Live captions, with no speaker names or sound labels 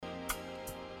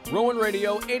Rowan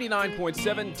Radio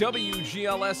 89.7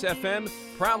 WGLS FM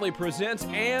proudly presents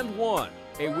And One,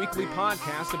 a weekly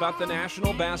podcast about the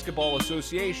National Basketball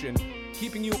Association,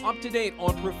 keeping you up to date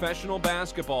on professional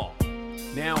basketball.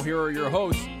 Now here are your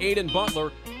hosts, Aiden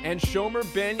Butler and Shomer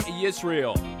Ben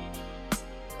Yisrael.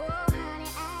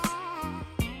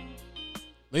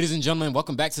 Ladies and gentlemen,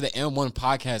 welcome back to the M1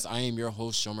 podcast. I am your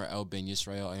host, Shomer El Ben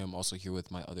Yisrael. I am also here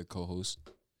with my other co-host,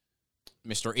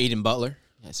 Mr. Aiden Butler.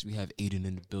 Yes, we have Aiden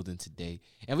in the building today.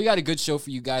 And we got a good show for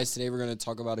you guys today. We're going to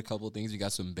talk about a couple of things. We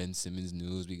got some Ben Simmons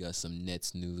news. We got some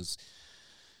Nets news,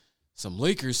 some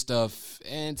Lakers stuff,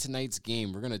 and tonight's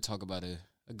game. We're going to talk about a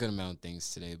good amount of things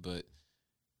today. But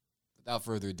without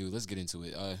further ado, let's get into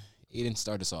it. Aiden,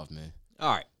 start us off, man.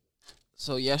 All right.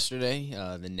 So yesterday,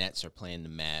 the Nets are playing the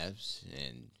Mavs,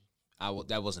 and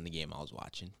that wasn't the game I was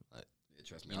watching. But,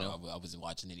 trust me, I wasn't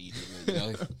watching it either. You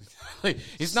know? Like,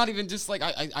 it's not even just like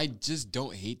I just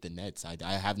don't hate the Nets.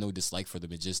 I have no dislike for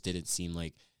them. It just didn't seem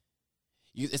like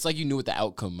it's like you knew what the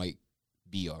outcome might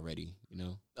be already. You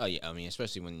know? Oh yeah, I mean,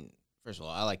 especially when first of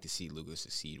all, I like to see Luka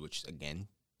succeed, which again,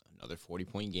 another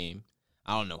 40-point game.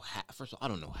 I don't know how. First of all, I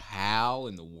don't know how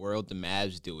in the world the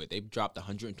Mavs do it. They've dropped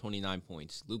 129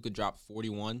 points. Luka dropped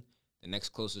 41. The next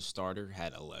closest starter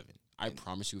had 11. I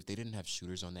promise you, if they didn't have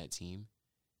shooters on that team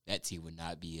would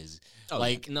not be as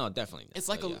no, definitely not. It's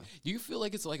like do you feel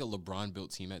like it's like a LeBron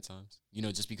built team at times? You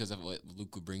know, just because of what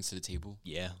Luka brings to the table.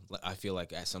 Yeah, I feel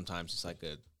like sometimes it's like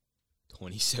a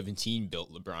 2017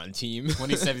 built LeBron team.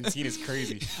 2017 is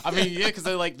crazy. I mean, yeah, because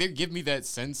they give me that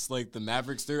sense. Like the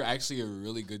Mavericks, they're actually a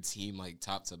really good team, like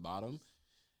top to bottom.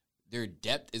 Their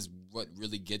depth is what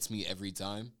really gets me every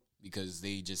time because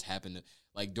they just happen to.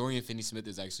 Like, Dorian Finney-Smith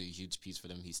is actually a huge piece for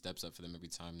them. He steps up for them every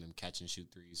time, them catch and shoot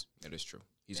threes. That is true.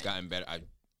 He's gotten better.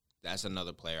 That's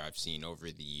another player I've seen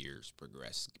over the years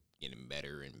progress, getting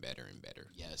better and better and better.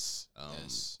 Yes.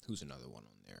 Yes. Who's another one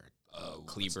on there?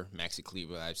 Kleber, Maxi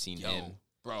Kleber. I've seen him.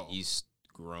 Bro. He's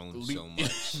grown so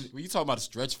much. Were you talking about a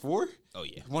stretch four? Oh,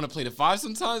 yeah. Want to play the five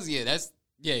sometimes? Yeah,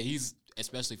 he's,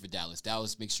 especially for Dallas.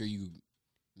 Dallas, make sure you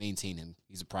maintain him.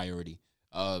 He's a priority.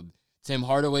 Tim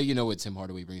Hardaway, you know what Tim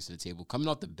Hardaway brings to the table. Coming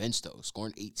off the bench, though,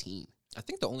 scoring 18. I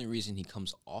think the only reason he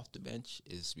comes off the bench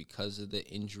is because of the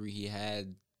injury he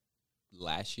had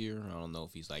last year. I don't know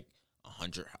if he's like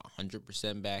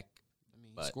 100% back. I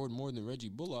mean, he scored more than Reggie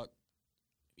Bullock.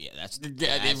 Yeah, that's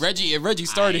Reggie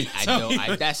started. I know.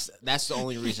 That's the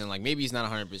only reason. Like maybe he's not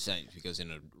 100% because in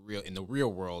the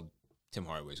real world, Tim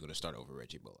Hardaway is going to start over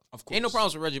Reggie Bullock. Of course, ain't no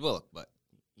problems with Reggie Bullock, but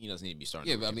he doesn't need to be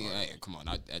starting. Yeah, but I mean, come on.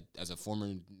 As a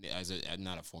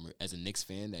Knicks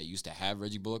fan that used to have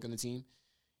Reggie Bullock on the team,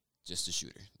 just a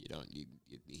shooter.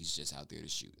 He's just out there to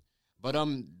shoot. But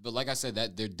like I said,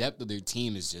 that their depth of their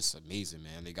team is just amazing,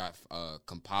 man. They got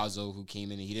Campazzo who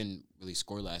came in and he didn't really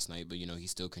score last night, but he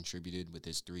still contributed with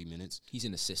his 3 minutes. He's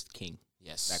an assist king.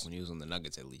 Yes, back when he was on the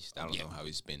Nuggets, at least. I don't know how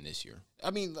he's been this year.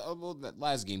 I mean, that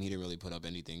last game he didn't really put up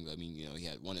anything. I mean, he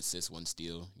had 1 assist, 1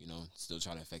 steal. Still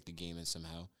trying to affect the game and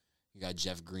somehow. You got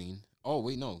Jeff Green. Oh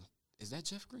wait, no, is that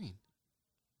Jeff Green?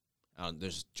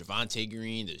 There's Javonte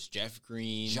Green. There's Jeff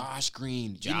Green. Josh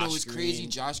Green. It's crazy.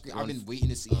 Josh Green. I've been waiting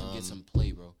to see him get some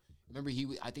play, bro. Remember,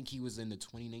 I think he was in the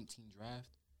 2019 draft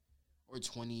or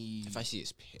 20. If I see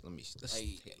his pick,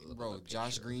 bro,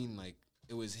 Josh Green, like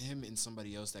it was him and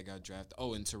somebody else that got drafted.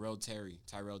 Oh, and Tyrell Terry.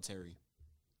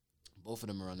 Both of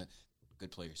them are on the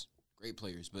good players, great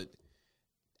players, but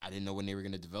I didn't know when they were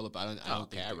going to develop. I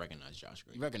recognize Josh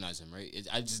Green. You recognize him, right?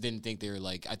 I just didn't think they were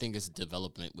like. I think it's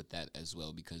development with that as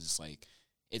well because it's like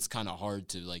it's kind of hard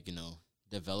to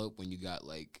develop when you got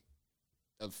like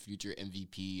a future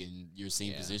MVP in your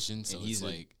same position. So he's it's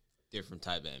like different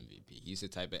type of MVP. He's the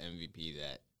type of MVP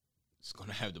that is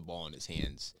going to have the ball in his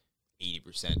hands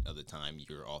 80% of the time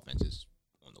your offense is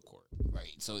on the court.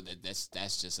 Right. So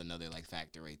that's just another like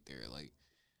factor right there. Like,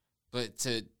 but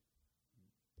to.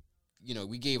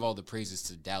 We gave all the praises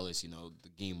to Dallas. The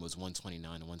game was 129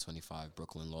 to 125.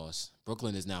 Brooklyn lost.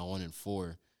 Brooklyn is now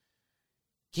 1-4.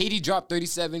 KD dropped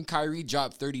 37. Kyrie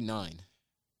dropped 39.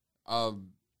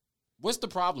 What's the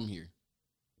problem here?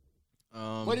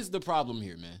 What is the problem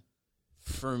here, man?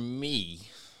 For me,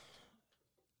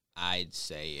 I'd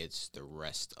say it's the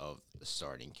rest of the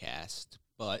starting cast.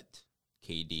 But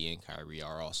KD and Kyrie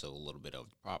are also a little bit of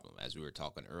the problem, as we were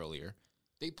talking earlier.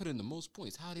 They put in the most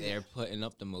points. How did they're putting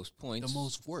up the most points? The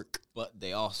most work. But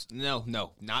they also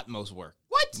no, not most work.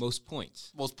 What? Most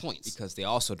points. Most points. Because they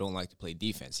also don't like to play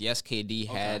defense. Yes, KD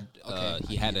had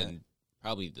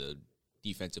probably the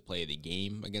defensive play of the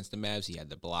game against the Mavs. He had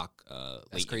the block.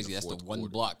 That's crazy. That's the one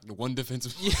quarter. block. The one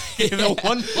defensive. The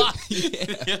one block.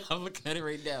 Yeah. I'm looking at it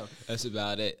right now. That's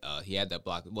about it. He had that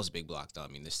block. It was a big block, though. I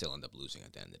mean, they still end up losing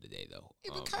at the end of the day, though.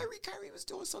 Yeah, but Kyrie was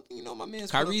doing something. You know, my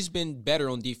man's Kyrie's been better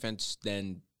on defense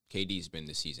than KD's been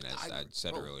this season, as I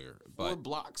said earlier. But 4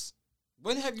 blocks.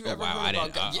 When have you oh, ever wow, heard I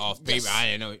about didn't. Off paper, I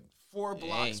didn't know. 4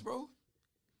 blocks, bro?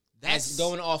 That's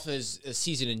going off as a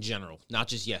season in general, not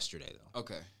just yesterday, though.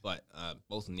 Okay. But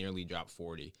both nearly dropped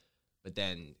 40. But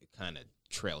then it kind of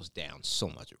trails down so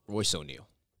much. Royce O'Neal.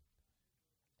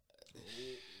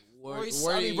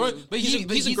 But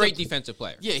he's a great defensive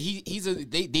player. Yeah,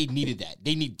 they needed that.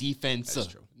 They need defense. That's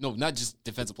true. No, not just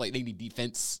defensive play. They need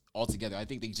defense altogether. I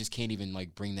think they just can't even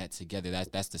like bring that together.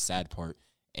 That's the sad part.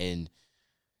 And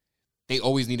they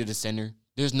always needed a center.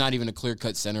 There's not even a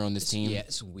clear-cut center on this team. Yeah,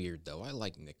 it's weird, though. I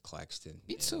like Nick Claxton.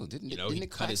 Me too. Didn't he Nick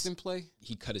Claxton play?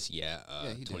 He cut his, he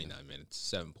 29 did. minutes,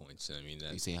 7 points. I mean,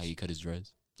 You saying how he cut his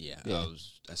dreads? yeah. Yeah.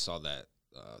 I saw that,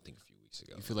 I think a few weeks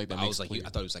ago. You feel like that I makes was like, clear. I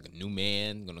thought he was like a new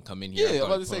man going to come in here. Yeah, I I'm thought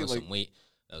about he to put say, on like- some weight.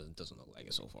 Doesn't look like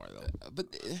it so far, though. But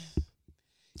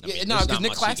I yeah, mean, no, there's because not Nick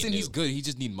much he Claxton, can he's do. good. He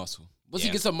just need muscle. Once he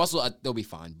Yeah. gets some muscle, they'll be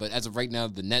fine. But as of right now,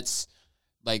 the Nets,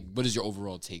 like, what is your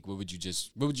overall take? What would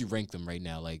you rank them right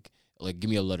now? Like,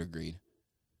 give me a letter grade.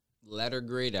 Letter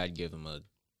grade, I'd give him a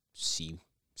C.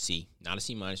 Not a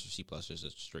C minus or C plus, just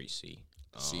a straight C.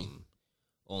 C.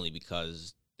 Only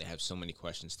because they have so many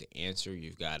questions to answer.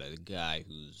 You've got a guy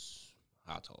who's,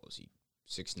 how tall is he?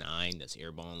 6'9", that's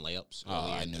airball layups. Oh,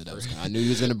 early I in knew the that was first- gonna. I knew he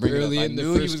was gonna bring it up. Early I in the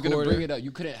knew he first was gonna quarter. bring it up.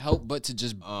 You couldn't help but to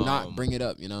just not bring it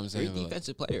up. You know what I'm saying? Great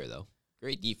defensive player, though.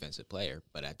 Great defensive player.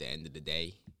 But at the end of the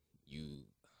day,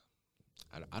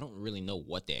 I don't really know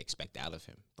what they expect out of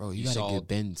him. Bro, you You gotta saw- give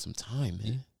Ben some time,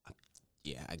 man.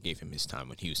 Yeah, I gave him his time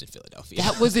when he was in Philadelphia.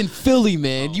 That was in Philly,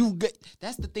 man.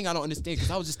 That's the thing I don't understand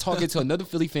because I was just talking to another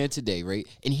Philly fan today, right?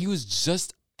 And he was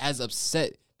just as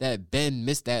upset that Ben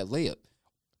missed that layup.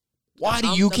 Why do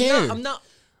you care? I'm not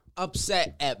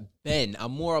upset at Ben.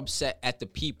 I'm more upset at the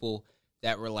people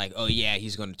that were like, "Oh yeah,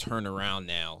 he's going to turn around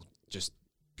now." Just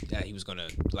that he was going to,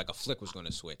 like a flick was going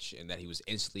to switch, and that he was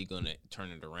instantly going to turn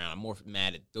it around. I'm more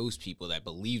mad at those people that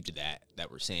believed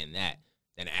that were saying that,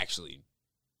 than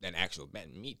actual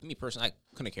Ben. Me personally,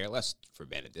 I couldn't care less for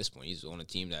Ben at this point. He's on a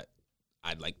team that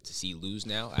I'd like to see lose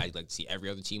now. I'd like to see every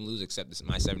other team lose except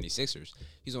my 76ers.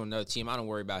 He's on another team. I don't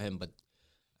worry about him, but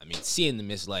I mean, seeing the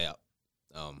missed layup,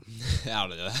 I don't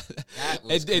know. That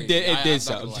was It crazy. did I'm not gonna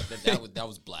something. lie. That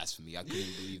was blasphemy. I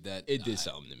couldn't believe that. It did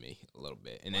something to me a little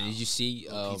bit. And then did you see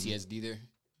PTSD there?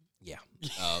 Yeah.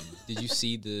 Did you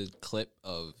see the clip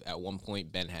of at one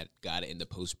point Ben had got it in the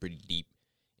post pretty deep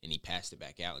and he passed it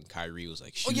back out and Kyrie was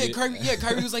like, shoot it.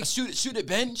 Kyrie was like, shoot it,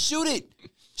 Ben, shoot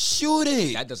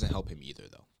it. That doesn't help him either,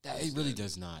 though. It really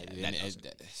does not. Yeah, And that doesn't.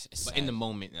 it's But in the sad.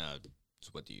 moment,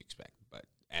 what do you expect? But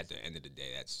at the end of the day,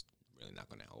 that's really not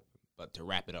going to help him. But to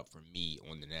wrap it up for me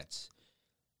on the Nets,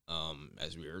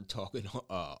 as we were talking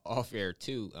off air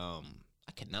too,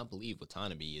 I cannot believe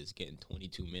Watanabe is getting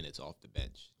 22 minutes off the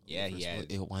bench. Yeah, he had.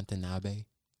 Watanabe.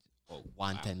 Oh,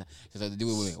 Watanabe. Because I have to do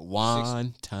it with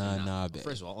Watanabe.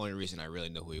 First of all, only reason I really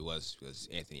know who he was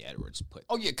Anthony Edwards put.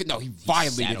 Oh yeah, no, he sat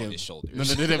violated on him. his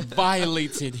shoulders. No,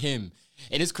 violated him.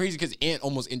 And it's crazy because Ant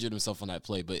almost injured himself on that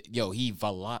play, but yo, he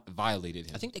violated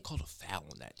him. I think they called a foul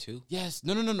on that too. Yes.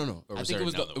 No. Or I was think there it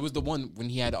was another it was the one when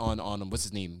he had on what's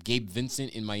his name, Gabe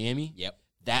Vincent in Miami. Yep.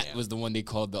 That Yeah. was the one they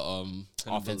called the Couldn't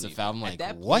offensive believe foul. it. I'm At like,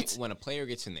 that what? point, when a player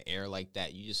gets in the air like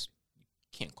that, you just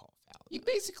can't call a foul. You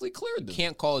basically cleared them.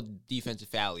 Can't call a defensive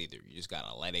foul either. You just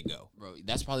gotta let it go. Bro,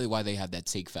 that's probably why they have that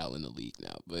take foul in the league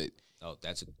now. But Oh,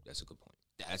 that's a good point.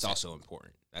 That's also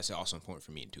important. That's also important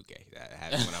for me in 2K. That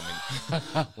happens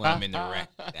when I'm in the rec.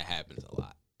 That happens a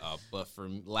lot. But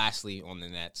lastly on the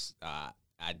Nets,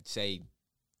 I'd say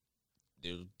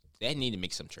they need to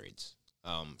make some trades.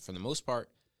 For the most part,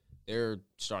 their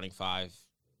starting five,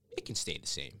 it can stay the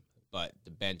same. But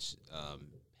the bench,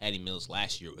 Patty Mills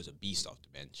last year was a beast off the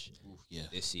bench. yeah.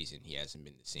 This season, he hasn't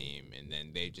been the same. And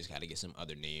then they've just got to get some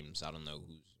other names. I don't know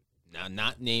who's. Now,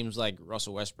 not names like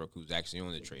Russell Westbrook, who's actually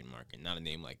on the trade market. Not a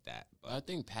name like that. But I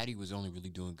think Patty was only really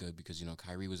doing good because,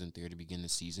 Kyrie wasn't there to begin the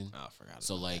season. I forgot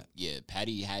So, about like, that. yeah,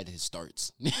 Patty had his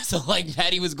starts. So, like,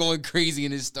 Patty was going crazy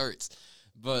in his starts.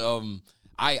 But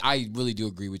I really do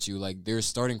agree with you. Like, their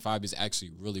starting five is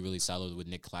actually really, really solid with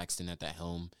Nick Claxton at the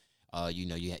helm.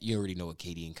 You already know what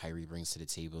KD and Kyrie brings to the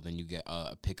table. Then you get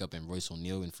a pickup in Royce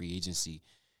O'Neal in free agency.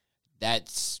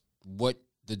 That's what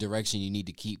the direction you need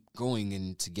to keep going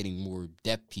into getting more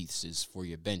depth pieces for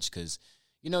your bench because,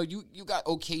 you got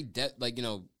okay depth, like,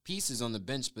 pieces on the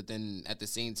bench, but then at the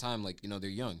same time, like, they're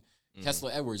young.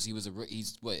 Tesla Edwards,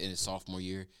 he's what, in his sophomore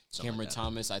year. Something Cameron like that.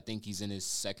 Thomas, I think he's in his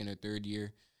second or third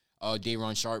year.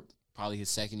 Dayron Sharp, probably his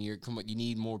second year. Come on, you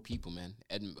need more people, man.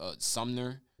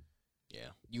 Sumner, Yeah.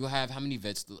 you have how many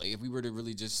vets? Like, if we were to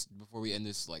really just, before we end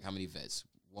this, like, how many vets?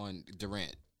 One,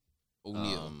 Durant,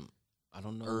 O'Neal. I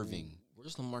don't know. Irving.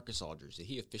 Where's LaMarcus Aldridge? Did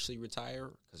he officially retire?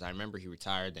 Because I remember he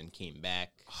retired, then came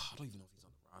back. I don't even know if he's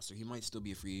on the roster. He might still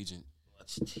be a free agent.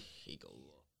 Let's take a look.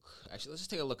 Actually, let's just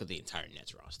take a look at the entire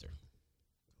Nets roster.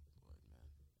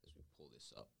 As we pull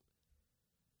this up.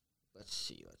 Let's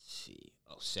see.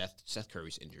 Oh, Seth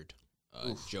Curry's injured.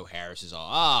 Joe Harris is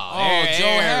all. Joe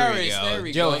Harris. There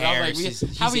we Joe go.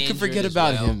 Harris. How we could injured forget as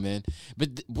about well. him, man?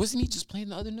 But wasn't he just playing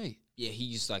the other night? Yeah,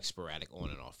 he's like sporadic on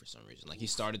and off for some reason. Like he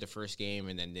started the first game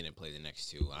and then didn't play the next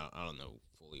two. I don't know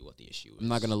fully what the issue is. I'm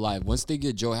not gonna lie. Once they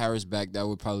get Joe Harris back, that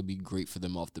would probably be great for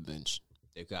them off the bench,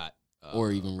 They've got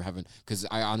or even having. Because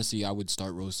I would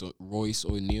start Royce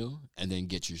O'Neal and then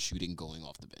get your shooting going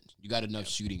off the bench. You got enough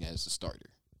shooting as a starter.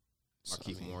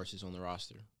 Markieff Morris is on the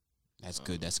roster. That's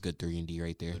good. That's a good 3-and-D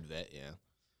right there. Good vet, yeah.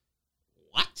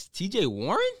 What? T.J.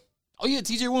 Warren? Oh yeah,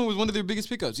 T.J. Warren was one of their biggest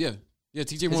pickups. Yeah,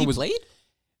 T.J. Has Warren he was played?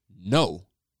 No.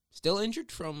 Still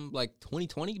injured from like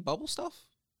 2020 bubble stuff?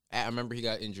 I remember he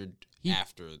got injured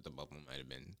after the bubble might have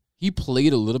been. He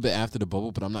played a little bit after the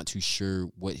bubble, but I'm not too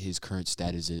sure what his current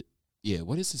status is. Yeah,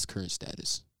 what is his current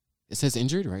status? It says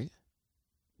injured, right?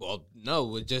 Well,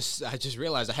 no, I just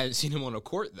realized I hadn't seen him on a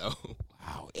court though.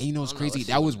 Wow. And you know what's I don't know, crazy? let's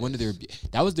see That what was it one of is.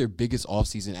 that was their biggest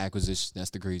offseason acquisition. That's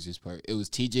the craziest part. It was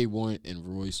T.J. Warren and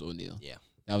Royce O'Neal. Yeah.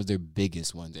 That was their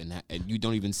biggest ones, and you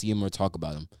don't even see him or talk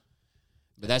about him.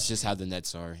 But that's just how the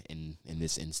Nets are in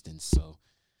this instance. So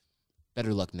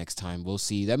better luck next time. We'll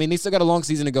see. I mean, they still got a long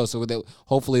season to go, so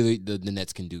hopefully the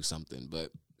Nets can do something. But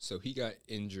So he got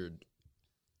injured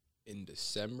in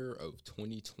December of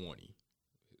 2020.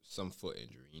 Some foot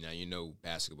injury. Now you know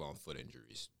basketball and foot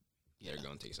injuries. They're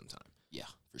going to take some time. yeah,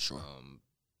 for sure.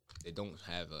 They don't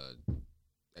have a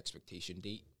expectation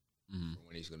date for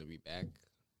when he's going to be back.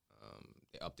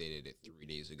 They updated it 3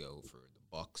 days ago for the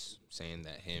Bucks, saying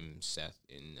that him, Seth,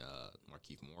 and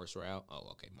Markieff Morris were out. Oh,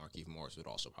 okay. Markieff Morris would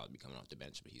also probably be coming off the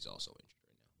bench, but he's also injured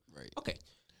right now. Right. Okay.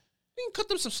 We can cut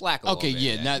them some slack a Okay,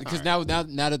 little bit. yeah. Because now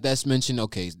that that's mentioned,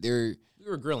 okay, we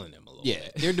were grilling them a little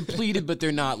bit. they're depleted, but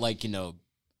they're not like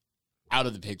out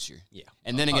of the picture. Yeah.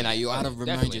 And then again, you ought to Definitely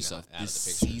remind not yourself out of this the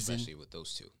picture, season, especially with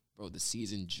those two. bro. The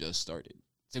season just started,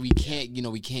 so we can't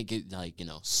get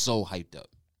so hyped up.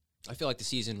 I feel like the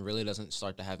season really doesn't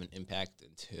start to have an impact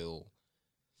until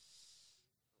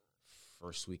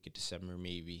first week of December,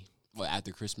 maybe. Well,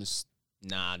 after Christmas.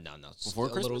 Nah. Before a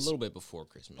Christmas? little bit before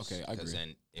Christmas. Okay, I Because agree.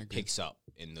 then it agree. picks up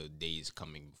in the days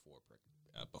coming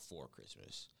before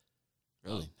Christmas.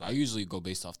 Really, I usually go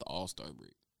based off the All-Star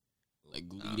break, like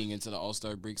leading into the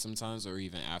All-Star break sometimes, or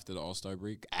even after the All-Star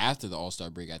break. After the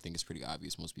All-Star break, I think it's pretty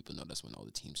obvious. Most people know that's when all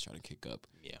the teams try to kick up.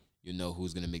 Yeah. You know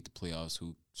who's going to make the playoffs,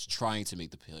 who's trying to make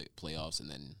the playoffs, and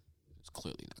then it's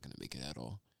clearly not going to make it at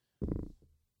all.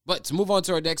 But to move on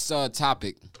to our next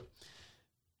topic,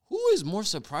 who is more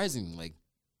surprising, like,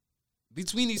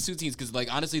 between these two teams? Because,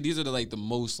 like, honestly, these are the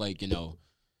most,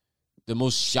 the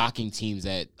most shocking teams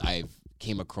that I've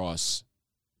came across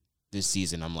this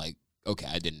season. I'm like, okay,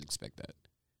 I didn't expect that.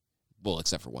 Well,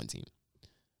 except for one team.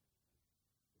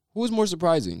 Who is more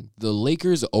surprising? The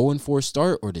Lakers' 0-4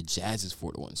 start or the Jazz's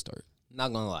 4-1 start?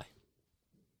 Not going to lie.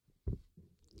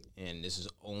 And this is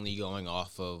only going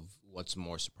off of what's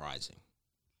more surprising.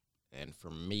 And for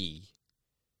me,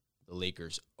 the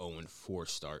Lakers' 0-4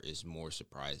 start is more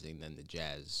surprising than the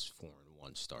Jazz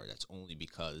 4-1 start. That's only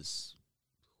because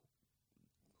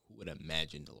who would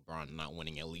imagine LeBron not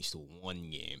winning at least one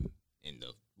game in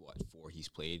the, 4 he's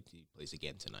played? He plays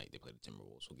again tonight. They play the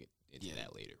Timberwolves. We'll get into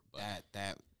that later. But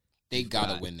They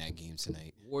gotta win that game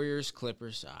tonight. Warriors,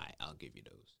 Clippers, I'll give you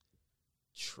those.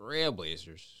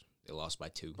 Trailblazers, they lost by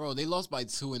 2. Bro, they lost by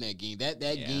 2 in that game. That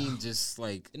game just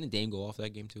Didn't Dame go off that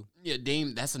game too? yeah,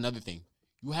 Dame. That's another thing.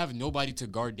 You have nobody to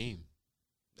guard Dame.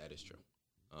 That is true.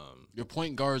 Your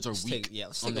point guards are Let's weak. take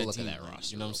on a look team, at that like,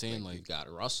 roster. You know what I'm saying? Like, Like, you got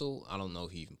Russell. I don't know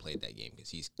if he even played that game because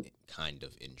he's kind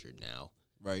of injured now.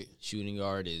 right? Shooting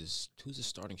guard is who's the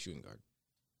starting shooting guard?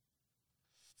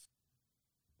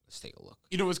 Let's take a look.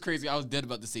 You know what's crazy? I was dead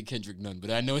about to say Kendrick Nunn, but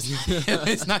I know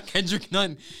it's not Kendrick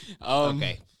Nunn.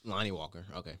 Okay, Lonnie Walker.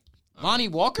 Okay, Lonnie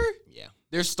Walker? yeah,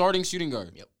 They're starting shooting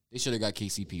guard. Yep. They should have got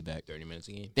KCP back. 30 minutes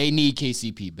a game. They need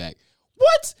KCP back.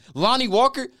 What? Lonnie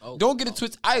Walker? Oh, Don't get it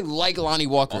twisted. I like Lonnie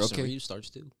Walker, Austin okay? Reeves starts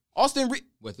too. Austin Reeves.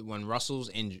 When Russell's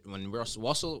injured,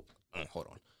 hold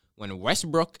on. When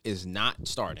Westbrook is not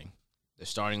starting, the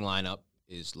starting lineup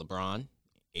is LeBron,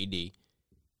 AD.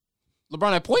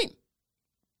 LeBron at point.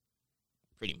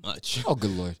 Pretty much. Oh,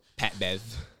 good Lord. Pat Bev.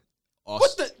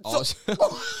 What the?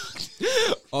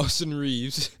 Austin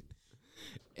Reeves.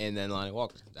 And then Lonnie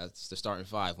Walker. That's the starting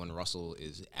five when Russell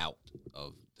is out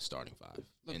of the starting five.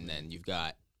 And then you've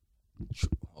got,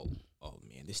 oh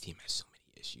man, this team has so many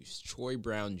issues. Troy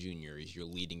Brown Jr. is your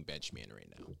leading bench man right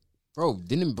now.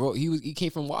 He came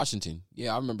from Washington.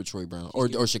 Yeah, I remember Troy Brown.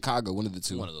 Or Chicago, one of the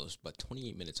two. One of those, but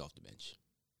 28 minutes off the bench.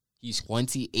 He's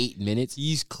 28 minutes?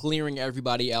 He's clearing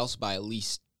everybody else by at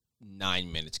least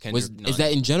 9 minutes. Is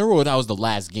that in general or that was the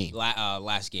last game?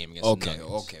 Last game against the Nuggets.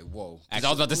 Okay, whoa. Actually, I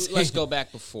was about to say. Let's go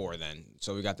back before then.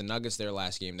 So we got the Nuggets, their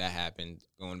last game. That happened.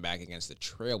 Going back against the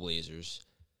Trailblazers.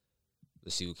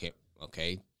 Let's see who came.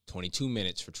 Okay, 22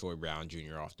 minutes for Troy Brown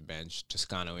Jr. off the bench.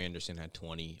 Toscano Anderson had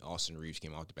 20. Austin Reeves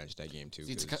came off the bench that game too.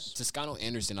 See, Toscano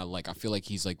Anderson, I feel like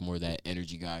he's like more that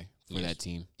energy guy for that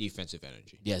team. Defensive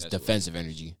energy. Yes, defensive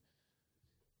energy.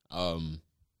 Man,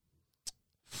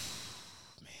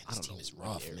 this team is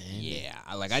rough, man. Yeah,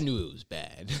 I knew it was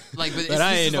bad. Like, but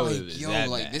I didn't know like, it was that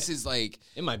bad. This is like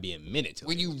it might be a minute till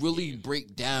when you really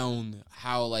break down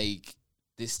how like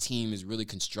this team is really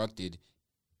constructed.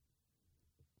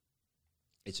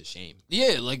 It's a shame.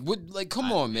 Yeah, like what? Like,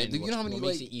 come on, man. Do you know how many what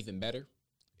makes like it even better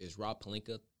is Rob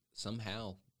Pelinka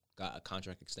somehow got a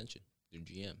contract extension through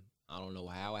GM. I don't know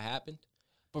how it happened.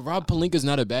 But Rob Pelinka's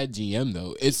not a bad GM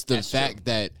though. It's the fact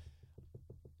that,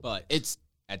 but it's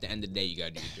at the end of the day, you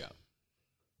gotta do your job.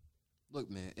 Look,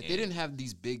 man, if they didn't have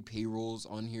these big payrolls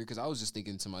on here, because I was just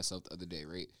thinking to myself the other day,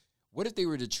 right? What if they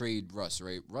were to trade Russ,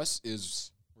 right? Where's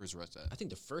Russ at? I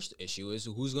think the first issue is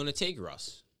who's gonna take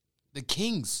Russ. The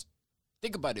Kings.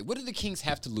 Think about it. What do the Kings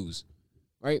have to lose,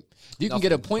 right? You can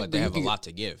get a point, but they have a lot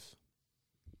to give.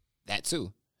 That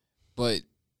too, but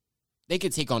they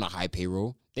could take on a high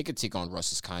payroll. They could take on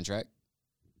Russ's contract.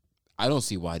 I don't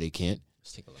see why they can't.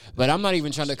 Let's take a look. But I'm not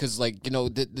even trying to, because like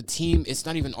the team, it's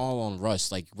not even all on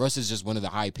Russ. Like Russ is just one of the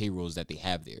high payrolls that they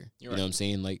have there. You know what I'm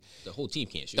saying? Like the whole team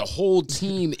can't shoot. The whole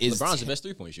team is LeBron's the best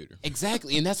 3-point shooter.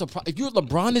 Exactly, and that's if you're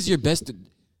LeBron is your best.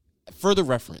 Further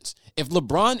reference, if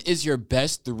LeBron is your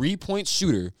best 3-point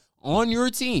shooter on your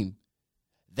team,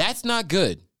 that's not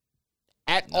good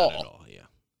Not at all, yeah.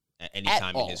 At any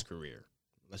time in his career.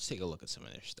 Let's take a look at some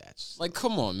of their stats. Like,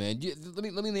 come on, man.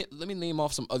 Let me name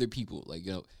off some other people. Like,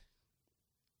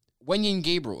 Wenyen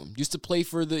Gabriel used to play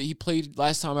he played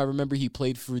last time I remember he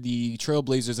played for the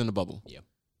Trailblazers in the bubble. Yeah.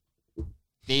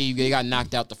 They got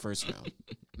knocked out the first round.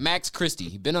 Max Christie,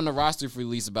 he been on the roster for at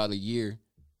least about a year.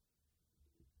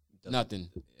 Nothing.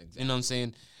 Exactly. You know what I'm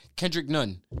saying? Kendrick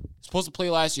Nunn, supposed to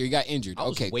play last year. He got injured. I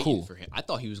was waiting cool. for him. I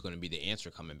thought he was going to be the answer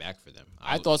coming back for them.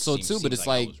 I thought so too, but it's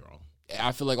like I was wrong.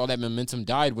 I feel like all that momentum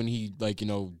died when he got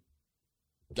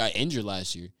injured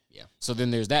last year. Yeah. So then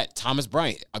there's that Thomas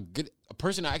Bryant, a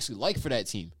person I actually like for that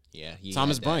team. Yeah.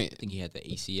 Thomas Bryant. I think he had the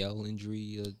ACL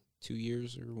injury 2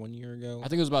 years or 1 year ago. I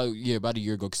think it was about a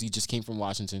year ago because he just came from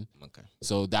Washington. Okay.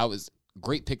 So that was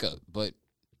great pickup, but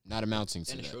not amounting to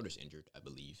Dennis that. Schroeder's injured, I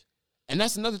believe. And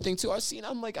that's another thing too. I seen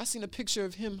a picture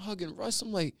of him hugging Russ.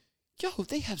 I'm like, yo,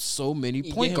 they have so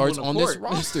many point guards on this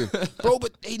roster, bro.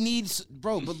 But they need,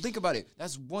 bro. But think about it.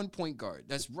 That's one point guard.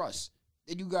 That's Russ.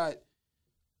 Then you got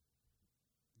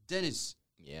Dennis.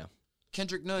 Yeah.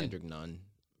 Kendrick Nunn.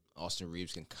 Austin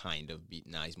Reeves can kind of beat.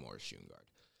 Nah, he's more a shooting guard.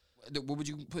 What would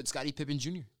you put Scottie Pippen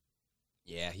Jr.?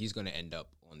 Yeah, he's going to end up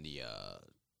on the.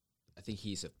 I think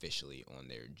he's officially on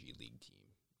their G League team.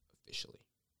 Officially.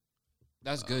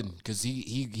 That's good because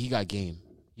he got game.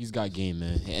 He's got game,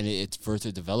 man, and it's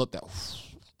further developed.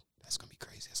 That's gonna be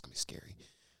crazy. That's gonna be scary.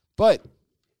 But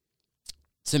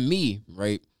to me,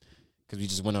 right? Because we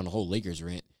just went on a whole Lakers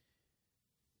rant.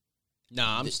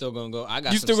 Nah, I'm still gonna go. I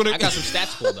got some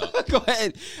stats pulled up. Go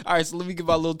ahead. All right, so let me give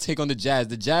my little take on the Jazz.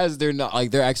 The Jazz,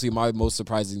 they're actually my most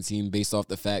surprising team based off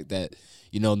the fact that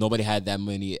nobody had that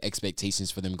many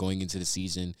expectations for them going into the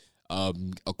season.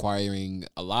 Acquiring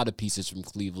a lot of pieces from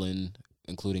Cleveland,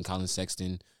 including Colin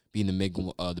Sexton being the big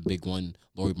one,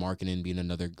 Lauri Markkanen being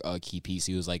another key piece.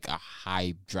 He was like a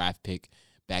high draft pick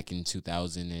back in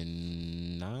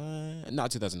 2009.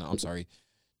 Not 2009. I'm sorry,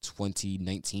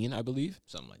 2019, I believe.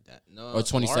 Something like that. No, or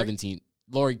 2017.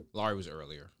 Lauri was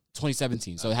earlier.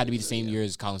 2017. So it had to be the same year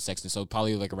as Colin Sexton. So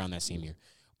probably like around that same year.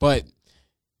 But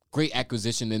great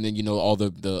acquisition, and then all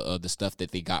the stuff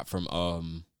that they got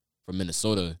from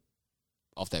Minnesota.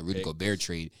 Off that Rudy Gobert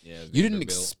trade, you didn't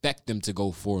expect them to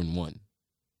go 4-1.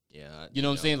 Yeah, you know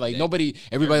what I'm saying. Like everybody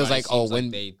was like, "Oh,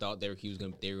 when they thought they were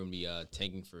gonna be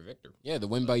tanking for Victor." Yeah, the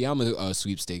Wembayama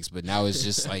sweepstakes, but now it's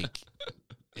just like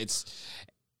it's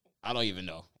I don't even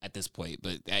know at this point,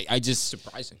 but I just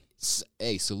Surprising.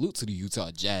 Hey, salute to the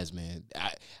Utah Jazz, man.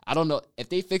 I don't know if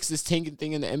they fix this tanking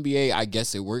thing in the NBA. I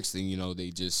guess it works. Then they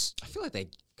just. I feel like they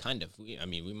kind of. We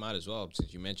might as well,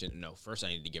 since you mentioned. No, first I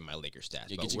need to get my Lakers stats.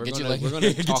 Yeah, But get we're your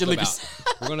gonna Get talk your about Lakers.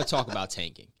 we're gonna talk about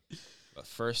tanking. But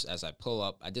first, as I pull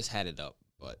up, I just had it up,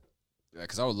 but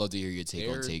Because I would love to hear your take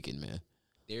on They're- taking, man.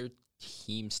 their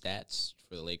team stats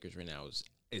for the Lakers right now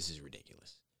is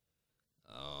ridiculous.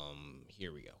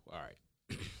 Here we go. All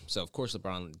right. So of course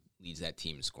LeBron leads that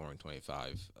team in scoring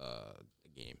 25 a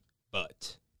game.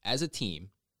 But as a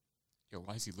team, Yo,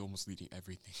 why is he almost leading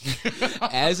everything?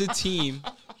 as a team,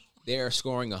 they are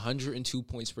scoring 102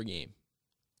 points per game.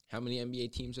 How many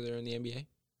NBA teams are there in the NBA?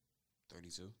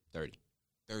 32. 30.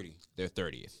 30. They're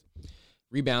 30th.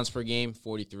 Rebounds per game,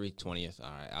 43, 20th. All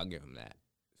right, I'll give them that.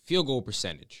 Field goal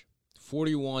percentage,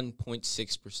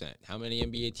 41.6%. How many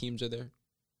NBA teams are there?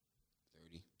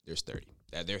 30. There's 30.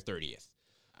 They're 30th.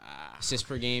 Assists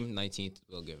per game, 19th.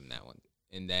 We'll give them that one.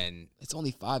 And then It's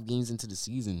only 5 games into the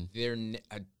season.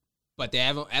 but they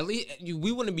haven't. At least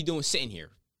we wouldn't be sitting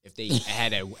here if they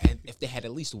had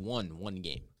at least won one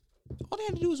game. All they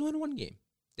had to do was win one game.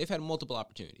 They've had multiple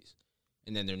opportunities,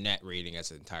 and then their net rating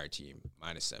as an entire team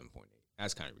minus 7.8.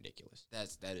 That's kind of ridiculous.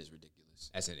 That is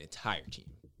ridiculous. As an entire team.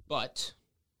 But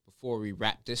before we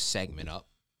wrap this segment up,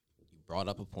 you brought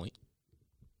up a point.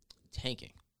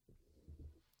 Tanking.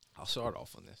 I'll start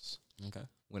off on this. Okay.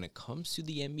 When it comes to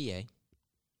the NBA,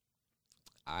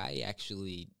 I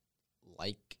actually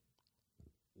like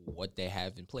what they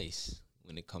have in place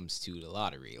when it comes to the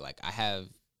lottery. Like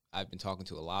I've been talking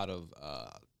to a lot of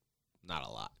not a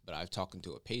lot, but I've talked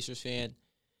to a Pacers fan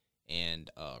and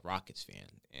a Rockets fan,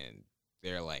 and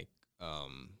they're like, I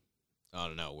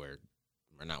don't know, we're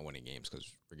not winning games because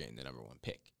we're getting the number 1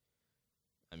 pick.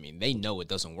 I mean, they know it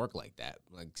doesn't work like that.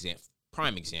 Like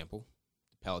prime example,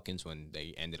 the Pelicans when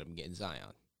they ended up getting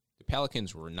Zion. The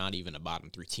Pelicans were not even a bottom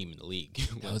 3 team in the league.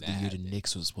 That was the year the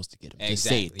Knicks was supposed to get him.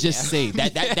 Exactly, Just say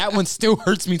that one still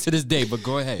hurts me to this day. But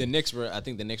go ahead. I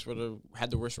think the Knicks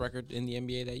had the worst record in the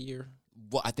NBA that year.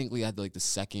 Well, I think we had like the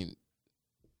second.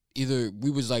 Either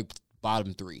we was like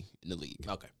bottom 3 in the league.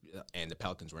 Okay, and the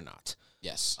Pelicans were not.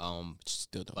 Yes. Which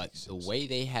still don't. But the way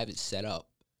they have it set up,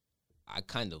 I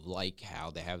kind of like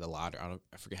how they have the lottery.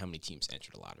 I forget how many teams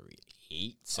enter the lottery.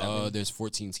 8, 7. There's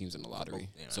 14 teams in the lottery,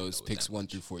 Yeah, so it's I know picks that 1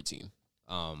 much. through 14.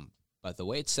 But the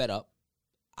way it's set up,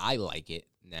 I like it.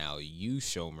 Now you,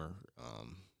 Shomer,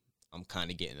 I'm kind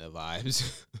of getting the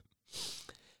vibes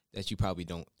that you probably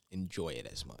don't enjoy it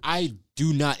as much. I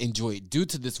do not enjoy it due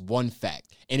to this one fact,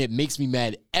 and it makes me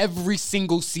mad every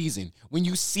single season when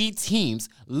you see teams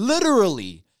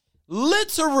literally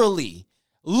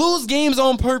lose games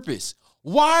on purpose.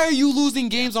 Why are you losing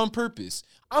games on purpose?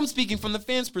 I'm speaking from the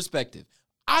fans' perspective.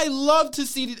 I love to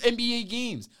see the NBA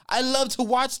games. I love to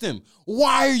watch them.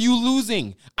 Why are you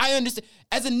losing? I understand.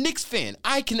 As a Knicks fan,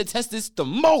 I can attest this the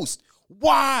most.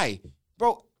 Why?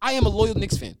 Bro, I am a loyal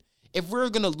Knicks fan. If we're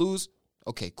going to lose,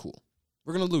 okay, cool.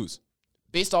 We're going to lose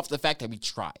based off the fact that we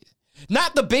tried.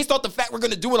 Not based off the fact we're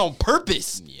going to do it on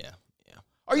purpose. Yeah.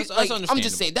 Are you? That's I'm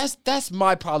just saying that's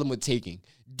my problem with taking.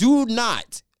 Do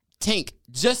not tank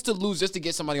just to lose, just to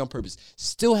get somebody on purpose.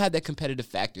 Still have that competitive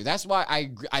factor. That's why I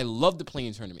agree. I love the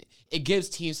play-in tournament. It gives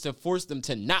teams to force them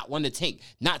to not want to tank,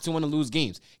 not to want to lose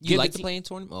games. You like the play-in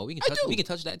tournament? Oh, we can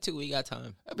touch that too. We got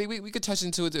time. I mean, we could touch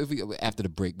into it after the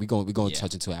break. We're going to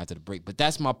touch into it after the break. But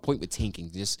that's my point with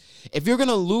tanking. Just if you're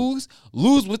gonna lose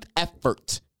with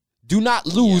effort. Do not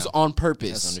lose on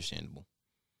purpose. That's understandable.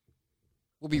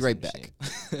 We'll be right back.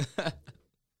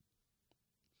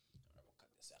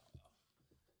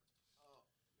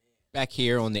 Back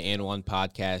here on the And One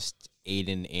podcast,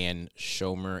 Aiden and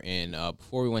Shomer. And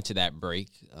before we went to that break,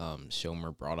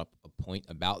 Shomer brought up a point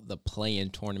about the play-in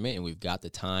tournament, and we've got the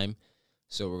time.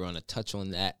 So we're going to touch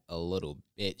on that a little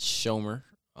bit. Shomer,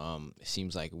 it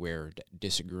seems like we're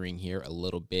disagreeing here a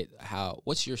little bit.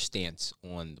 What's your stance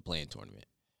on the play-in tournament?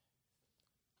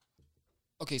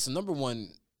 Okay, so number one,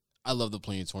 I love the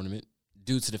play-in tournament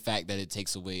due to the fact that it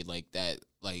takes away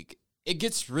it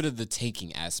gets rid of the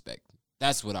tanking aspect.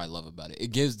 That's what I love about it.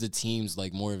 It gives the teams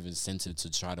more of an incentive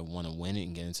to try to want to win it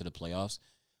and get into the playoffs.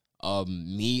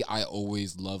 I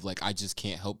always love I just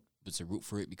can't help but to root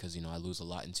for it because I lose a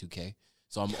lot in 2K.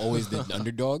 So I'm always the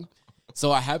underdog.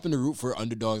 So I happen to root for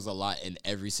underdogs a lot in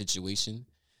every situation.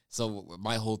 So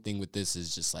my whole thing with this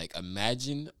is just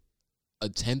imagine a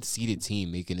 10th seeded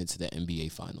team making it to the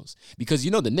NBA finals. Because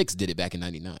the Knicks did it back in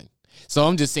 99. So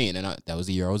I'm just saying, and that was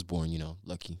the year I was born,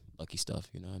 lucky stuff,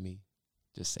 you know what I mean?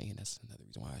 Just saying, that's another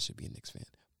reason why I should be a Knicks fan.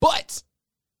 But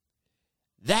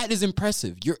that is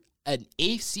impressive. You're an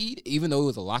 8th seed, even though it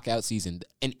was a lockout season,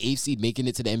 an 8th seed making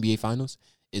it to the NBA Finals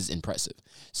is impressive.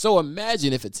 So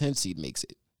imagine if a 10th seed makes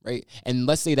it, right? And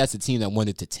let's say that's a team that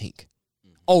wanted to tank.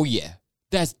 Oh, yeah,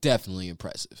 that's definitely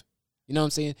impressive. You know what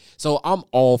I'm saying? So I'm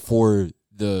all for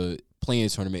the play-in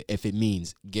tournament if it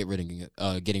means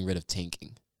getting rid of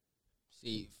tanking.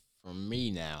 See, for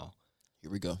me now, here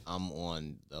we go. I'm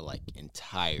on the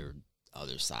entire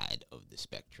other side of the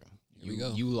spectrum. Here we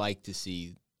go. You like to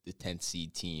see the 10th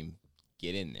seed team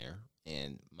get in there,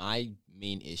 and my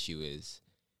main issue is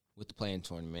with the play-in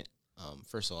tournament.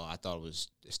 First of all, I thought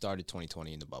it started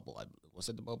 2020 in the bubble. Was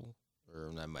it the bubble,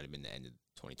 or that might have been the end of the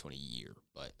 2020 year?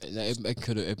 But it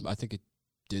could have. I think it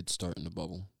did start in the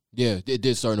bubble. Yeah, it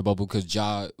did start in the bubble because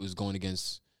Ja was going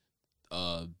against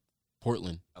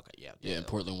Portland. Okay, yeah. Yeah, and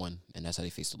Portland won, and that's how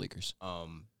they faced the Lakers.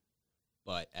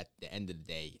 But at the end of the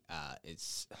day,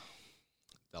 it's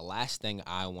the last thing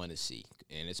I want to see,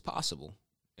 and it's possible,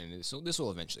 and so this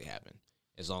will eventually happen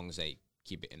as long as they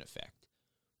keep it in effect.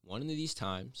 One of these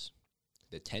times,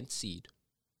 the 10th seed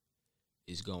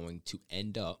is going to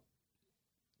end up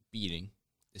beating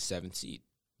the 7th seed.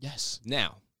 Yes.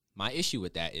 Now, my issue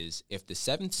with that is if the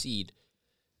 7th seed,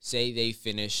 say they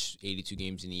finish 82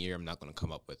 games in a year, I'm not going to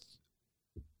come up with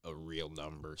a real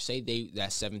number. Say that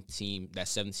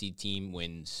 7th seed team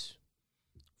wins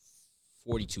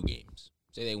 42 games.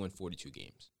 Say they win 42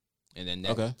 games. And then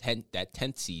that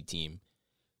 10th seed team,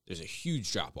 there's a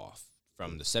huge drop off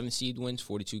from the 7th seed wins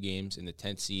 42 games and the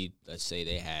 10th seed, let's say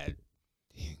they had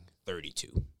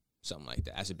 32, something like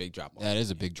that. That's a big drop off. That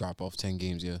is a big drop off, 10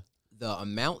 games, yeah. The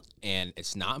amount, and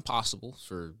it's not impossible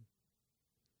for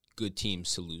good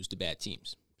teams to lose to bad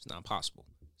teams. It's not impossible.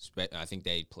 I think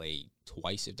they play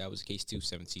twice if that was the case too.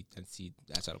 7th seed, 10th seed.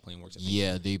 That's how the playing works.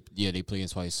 Yeah, they play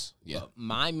twice. Yeah. But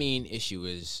my main issue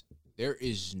is there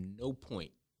is no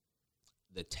point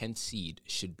the 10th seed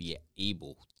should be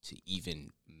able to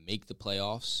even make the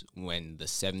playoffs when the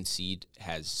 7th seed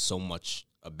has so much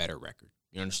a better record.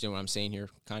 You understand what I'm saying here?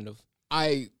 Kind of.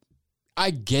 I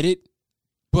get it,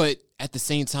 but at the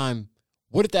same time,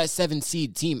 what if that 7th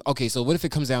seed team? Okay, so what if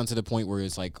it comes down to the point where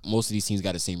it's like most of these teams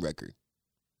got the same record?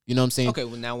 You know what I'm saying? Okay,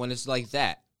 well, now when it's like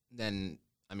that, then,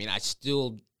 I mean, I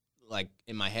still,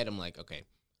 in my head, I'm like, okay,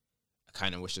 I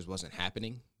kind of wish this wasn't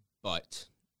happening, but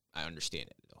I understand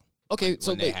it, though. Okay,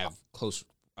 so when they have close,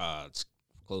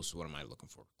 what am I looking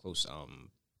for? Close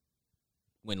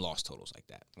win-loss totals like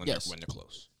that, when they're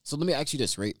close. So let me ask you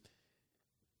this, right?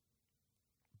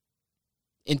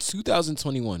 In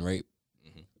 2021, right?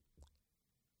 Mm-hmm.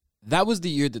 That was the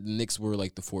year that the Knicks were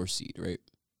the 4th seed, right?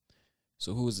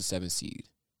 So who was the 7th seed?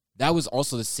 That was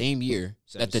also the same year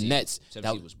that the Nets.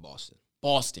 7th seed was Boston.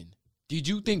 Boston. Did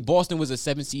you think Boston was a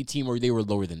 7th seed team or they were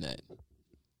lower than that?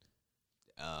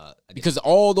 Because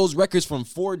all those records from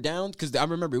 4 down, because I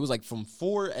remember it was from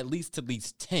 4 at least to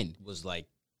 10. Was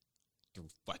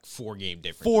 4-game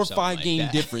difference. 4 or 5 game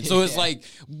difference. So it's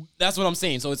that's what I'm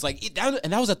saying. So it's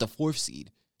and that was at the 4th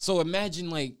seed. So imagine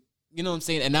you know what I'm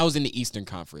saying? And that was in the Eastern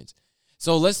Conference.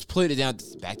 So let's put it down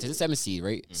back to the 7th seed,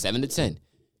 right? Mm-hmm. 7 to 10.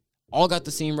 All got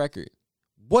the same record.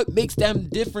 What makes them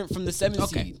different from the 7th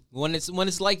seed? When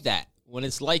it's like that,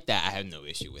 I have no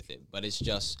issue with it. But it's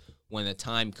just when the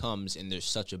time comes and there's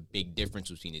such a big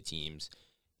difference between the teams,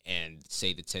 and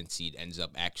say the 10th seed ends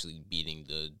up actually beating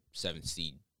the 7th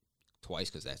seed twice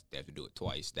because they have to do it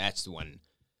twice. That's the one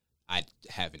I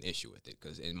have an issue with it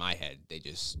because in my head they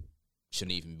just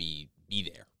shouldn't even be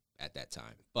there at that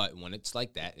time. But when it's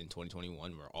like that in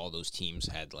 2021, where all those teams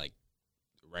had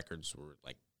records were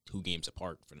 2 games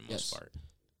apart for the most part,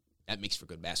 that makes for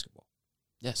good basketball.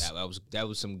 Yes, that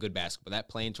was some good basketball. That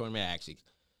playing tournament, I actually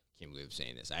can't believe I'm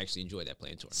saying this. I actually enjoyed that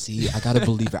playing tournament. See, I gotta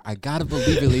believe it. I gotta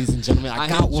believe it, ladies and gentlemen. I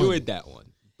enjoyed that one.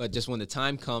 But just when the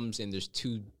time comes and there's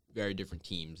 2 very different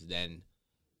teams, then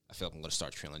I feel like I'm going to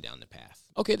start trailing down the path.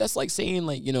 Okay, that's like saying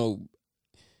right,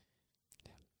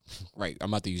 I'm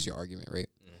about to use your argument, right?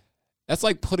 Mm. That's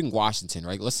like putting Washington,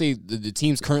 right? Let's say the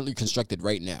team's currently constructed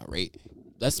right now, right?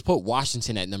 Let's put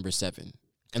Washington at number 7,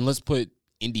 and let's put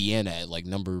Indiana at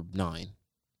number 9.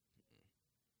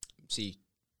 See,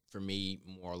 for me,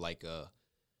 more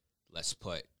let's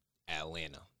put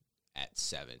Atlanta at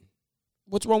 7.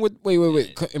 What's wrong with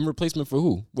wait? In replacement for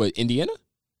who? What, Indiana?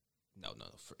 No,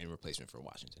 in replacement for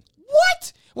Washington.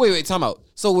 What? Wait, time out.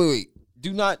 So wait.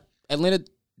 Do not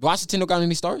Washington don't got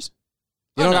any stars?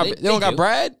 They don't got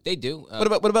Brad? They do.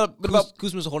 What about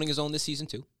Kuzma's holding his own this season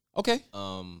too. Okay.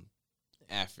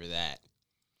 After that,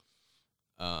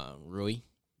 Rui.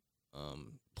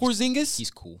 Porzingis?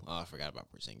 He's cool. Oh, I forgot about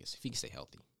Porzingis. If he can stay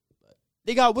healthy. But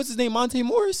they got what's his name? Monte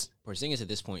Morris? Porzingis at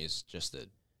this point is just a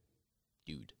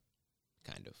dude.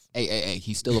 kind of. Hey,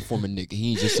 he's still a former Knick.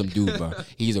 He ain't just some dude, bro.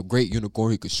 He's a great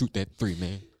unicorn. He could shoot that 3,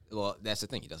 man. Well, that's the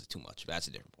thing. He does it too much. But that's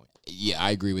a different point. Yeah, I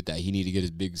agree with that. He need to get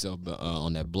his big self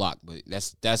on that block, but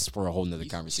that's for a whole nother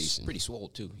conversation. He's pretty swole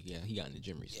too. Yeah, he got in the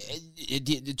gym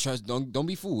recently. Trust, don't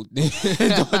be fooled.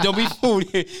 don't be fooled.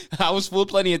 I was fooled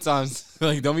plenty of times.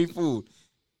 Like, don't be fooled.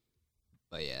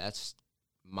 But yeah, that's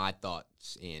my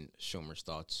thoughts and Shomer's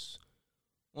thoughts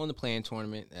on the play-in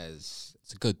tournament. As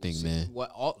It's a good thing, man.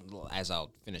 As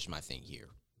I'll finish my thing here,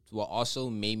 what also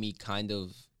made me kind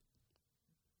of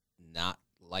not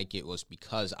like it was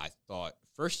because I thought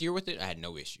first year with it, I had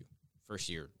no issue. First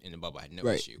year in the bubble, I had no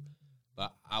issue.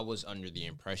 But I was under the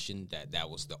impression that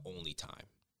was the only time.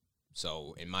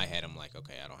 So in my head, I'm like,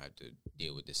 okay, I don't have to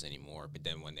deal with this anymore. But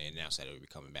then when they announced that it would be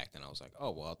coming back, then I was like,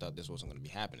 oh, well, I thought this wasn't going to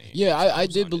be happening. Yeah, I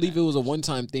did believe it was a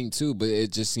one-time thing too, but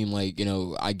it just seemed like,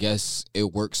 I guess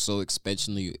it works so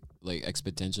exponentially.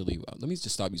 Let me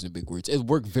just stop using big words. It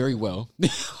worked very well.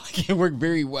 It worked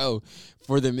very well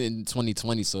for them in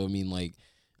 2020. So, I mean, like,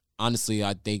 honestly,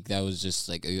 I think that was just,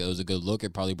 like, it was a good look.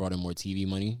 It probably brought in more TV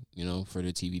money, for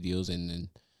the TV deals. And then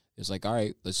it's like, all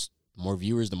right, more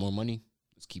viewers, the more money.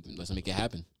 Let's make it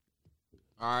happen.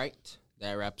 All right.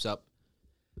 That wraps up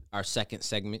our second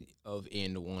segment of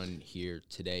And One here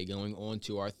today. Going on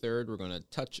to our third, we're going to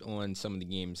touch on some of the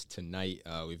games tonight.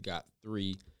 We've got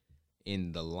 3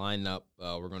 in the lineup.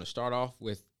 We're going to start off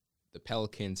with the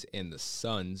Pelicans and the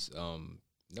Suns.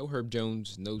 No Herb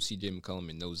Jones, no CJ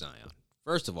McCollum, and no Zion.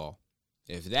 First of all,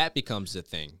 if that becomes the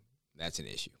thing, that's an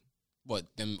issue.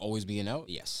 What, them always being out?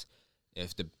 Yes.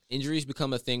 If the injuries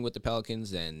become a thing with the Pelicans,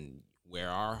 then where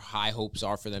our high hopes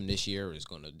are for them this year is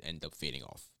going to end up fading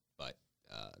off. But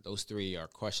those 3 are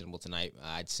questionable tonight.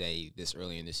 I'd say this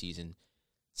early in the season,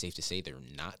 safe to say they're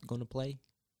not going to play.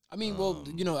 I mean,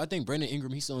 I think Brandon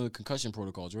Ingram, he's still in the concussion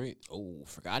protocols, right? Oh,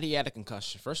 forgot he had a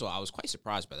concussion. First of all, I was quite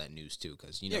surprised by that news, too,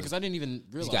 because, because I didn't even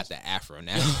realize. He's got the afro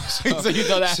now. So you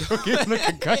thought afro gave him a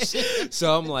concussion?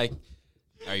 So I'm like,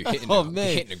 are you hitting,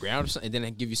 hitting the ground or something? And then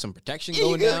I give you some protection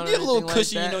going down? Get a little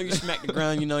cushion, like you smack the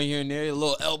ground, here and there. A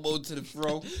little elbow to the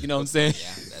throat. You know what I'm saying?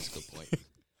 Yeah, that's a good point.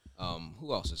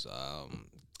 Who else is,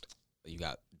 you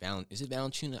got is it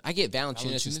Valanciunas? I get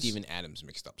Valanciunas and Steven Adams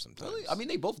mixed up sometimes. Really? I mean,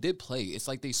 they both did play. It's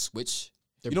like they switch.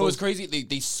 What's crazy?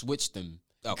 They switched them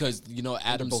because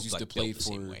Adams used to play for the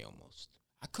same way almost.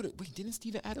 Didn't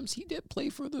Steven Adams? He did play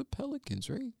for the Pelicans,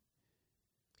 right?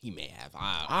 He may have.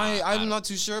 I'm not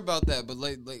too sure about that, but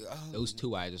those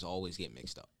 2 I just always get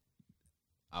mixed up.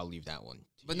 I'll leave that one.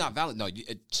 But not Valanciunas. No,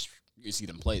 you see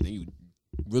them play, then you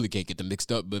really can't get them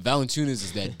mixed up. But Valanciunas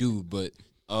is that dude. But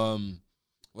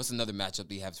what's another matchup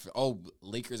they have?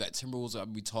 Lakers at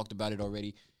Timberwolves. We talked about it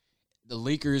already. The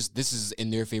Lakers. This is in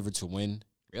their favor to win.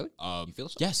 Really? You feel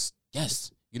so?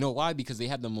 Yes. You know why? Because they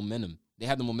have the momentum. They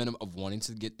have the momentum of wanting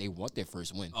to they want their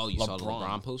first win. Oh, you saw the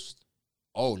LeBron post?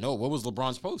 Oh, no. What was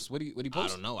LeBron's post? What did he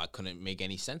post? I don't know. I couldn't make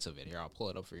any sense of it. Here, I'll pull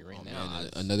it up for you right now. Man,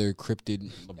 another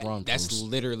cryptid LeBron That's post.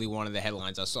 literally one of the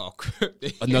headlines I saw.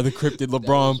 Another cryptid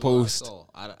LeBron post.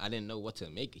 I didn't know what to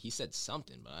make. He said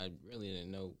something, but I really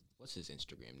didn't know. What's his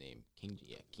Instagram name? King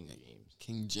James.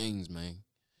 King James, man.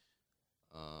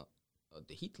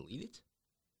 Did he delete it?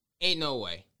 Ain't no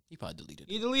way. He probably deleted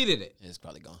it. He deleted it. It's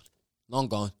probably gone. Long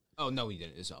gone. Oh, no, he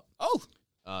didn't. It's up. Oh.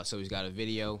 So he's got a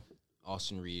video.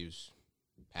 Austin Reeves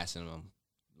passing him.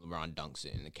 LeBron dunks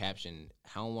it. And the caption,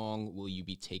 how long will you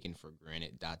be taken for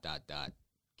granted, ...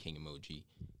 King emoji.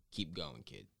 Keep going,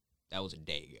 kid. That was a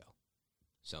day ago.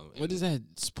 So what is that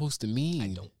supposed to mean?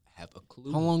 I don't have a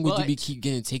clue. How long would you keep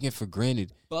getting taken for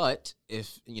granted? But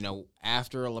if,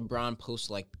 after a LeBron post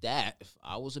like that, if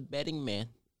I was a betting man,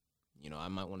 I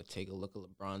might want to take a look at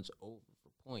LeBron's over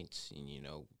for points. And,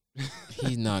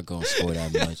 he's not going to score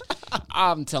that much.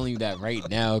 I'm telling you that right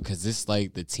now because it's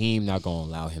like the team not going to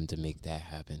allow him to make that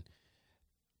happen.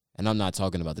 And I'm not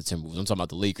talking about the Timberwolves. I'm talking about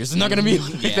the Lakers. It's not going to be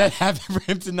like that happen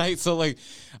for him tonight. So,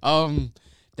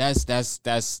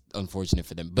 that's unfortunate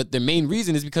for them. But the main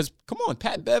reason is because, come on,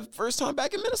 Pat Bev, first time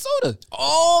back in Minnesota.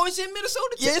 Oh, it's in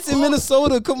Minnesota? Yeah, it's in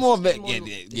Minnesota. Come on, man.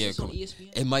 Yeah. Come on.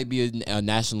 It might be a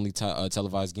nationally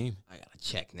televised game. I got to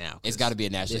check now. It's got to be a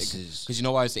national. Because you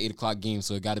know why it's an 8 o'clock game,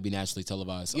 so it got to be nationally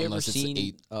televised. You unless ever seen,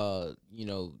 it's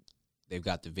 8. They've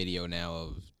got the video now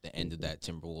of the end of that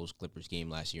Timberwolves Clippers game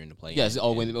last year in the play. Yes,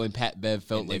 when Pat Bev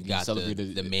felt like they've got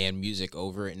celebrated the man music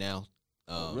over it now.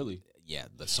 Really? Yeah,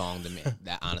 the song, the man.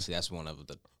 That honestly, that's one of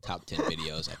the top 10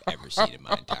 videos I've ever seen in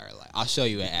my entire life. I'll show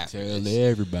you it after. Tell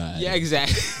everybody. Yeah,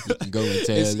 exactly. You can go and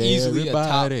tell it's easily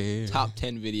everybody. a top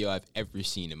 10 video I've ever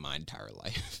seen in my entire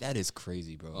life. That is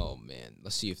crazy, bro. Oh man,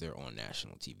 let's see if they're on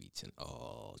national TV.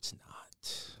 Oh, it's not.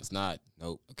 It's not.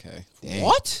 Nope. Okay. Dang.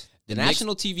 What? The Knicks-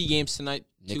 national TV games tonight,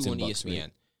 Knicks 2 and on Bucks, ESPN.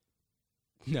 right?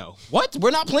 No. What?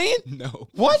 We're not playing? No.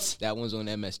 What? That one's on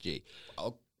MSG.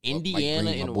 Oh, Indiana Mike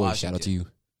Breen, and my boy, Washington. shout out to you.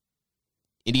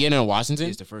 Indiana and Washington?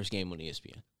 Is the first game on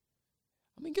ESPN.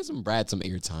 I mean, give some Brad some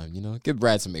airtime, you know? Give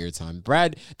Brad some airtime.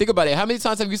 Brad, think about it. How many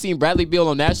times have you seen Bradley Beal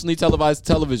on nationally televised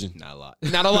television? Not a lot.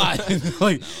 Not a lot.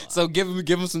 Like, so give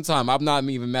him some time. I'm not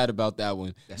even mad about that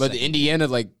one. That's but the second. Indiana,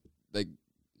 like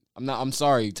I'm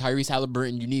sorry. Tyrese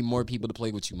Halliburton, you need more people to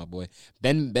play with you, my boy.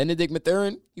 Benedict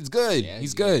Mathurin, he's good. Yeah, he's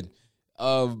he's good.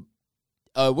 good.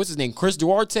 What's his name? Chris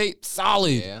Duarte,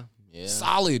 solid. Yeah.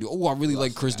 Solid. Oh, I really Who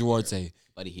like else Chris we got Duarte.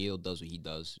 Buddy Hield does what he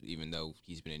does, even though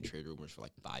he's been in trade rumors for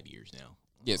like 5 years now.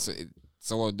 Yeah,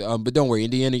 but don't worry,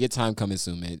 Indiana, your time coming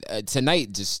soon, man.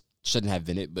 Tonight just shouldn't have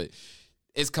been it, but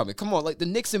it's coming. Come on, like the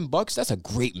Knicks and Bucks, that's a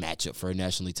great matchup for a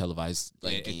nationally televised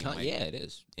game. Like, Yeah, it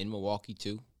is. In Milwaukee,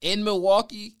 too. in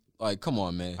Milwaukee, like, come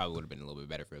on, man. Probably would have been a little bit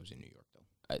better if it was in New York,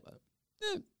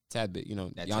 though. Tad bit, you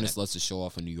know. That Giannis 10 loves to show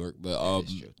off in New York, but That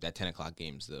is true. That 10 o'clock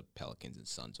game's the Pelicans and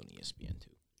Suns on ESPN, too.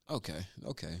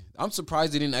 okay. I'm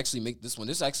surprised they didn't actually make this one.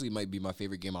 This actually might be my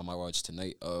favorite game I might watch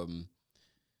tonight. I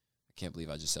can't believe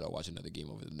I just said I'll watch another game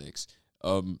over the Knicks.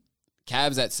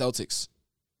 Cavs at Celtics.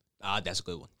 That's a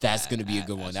good one. That's gonna be a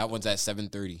good one. That's That one's at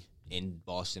 7:30 in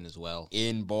Boston as well.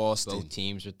 in Boston. Both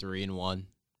teams are 3-1.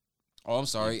 Oh, I'm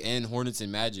sorry, and Hornets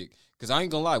and Magic. Because I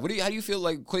ain't gonna lie. How do you feel?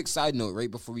 Like, quick side note,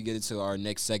 right before we get into our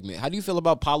next segment. How do you feel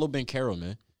about Paolo Banchero,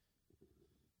 man?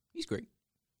 He's great.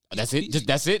 That's it.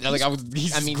 That's it.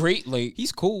 He's great. Like,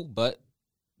 He's cool, but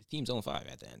the team's on 5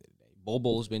 at the end of the day.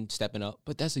 Bobo's been stepping up.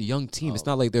 but that's a young team. It's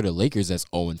not like they're the Lakers that's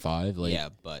 0-5. Like, Yeah,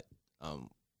 but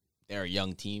they're a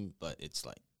young team, but it's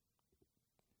like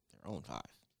they're 0-5.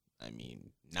 I mean,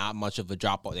 not much of a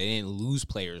drop off. They didn't lose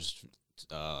players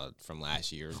from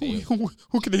last year.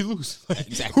 who can they lose?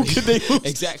 Exactly. Who can they lose?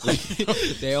 Exactly.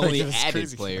 They only That's added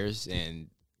crazy. players, and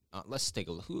let's take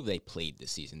a look. Who have they played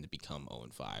this season to become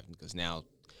 0-5? Because now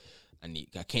I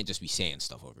can't just be saying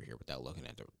stuff over here without looking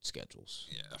at the schedules.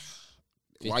 Yeah.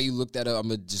 While you look that up, I'm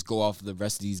going to just go off the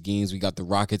rest of these games. We got the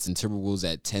Rockets and Timberwolves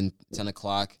at 10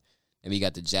 o'clock. And we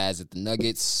got the Jazz at the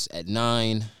Nuggets at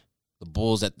 9. The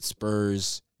Bulls at the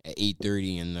Spurs at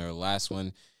 8:30. And their last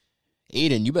one.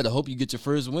 Aiden, you better hope you get your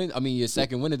your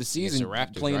second win of the season.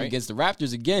 Raptors, playing right? against the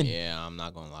Raptors again. Yeah, I'm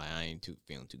not gonna lie. I ain't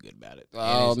feeling too good about it.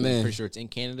 Oh, And man. I'm pretty sure it's in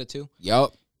Canada too.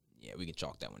 Yup. Yeah, we can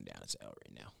chalk that one down. It's L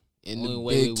right now. In Only the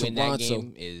way we big win that Toronto.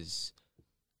 game is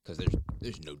because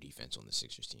there's no defense on the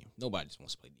Sixers team. Nobody just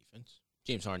wants to play defense.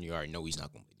 James Harden, you already know he's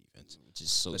not going to play defense. Which is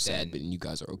so But sad, then- but you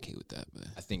guys are okay with that, man.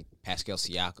 I think Pascal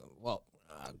Siakam. Well,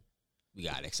 we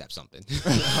gotta accept something.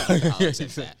 I'll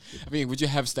accept that. I mean, would you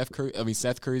have Seth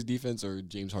Curry's defense or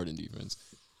James Harden defense?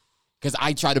 Because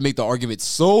I try to make the argument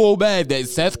so bad that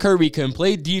Seth Curry can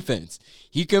play defense.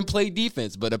 He can play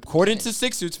defense, but according to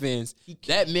Sixers fans,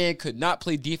 that man could not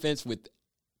play defense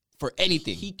for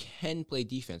anything. He can play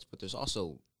defense, but there's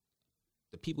also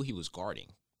the people he was guarding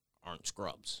aren't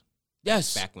scrubs.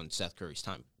 Yes. Back when Seth Curry's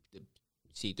time.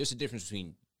 See, there's a difference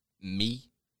between me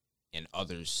and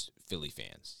others Philly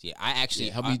fans. Yeah, I actually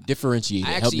help me differentiate it.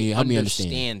 I Help actually me understand.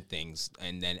 understand things,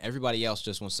 and then everybody else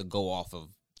just wants to go off of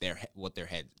what their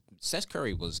head. Seth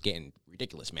Curry was getting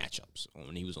ridiculous matchups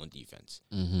when he was on defense.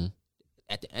 Mm-hmm.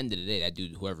 At the end of the day, that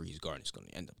dude, whoever he's guarding, is going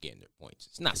to end up getting their points.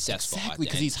 It's not Seth's fault. Exactly,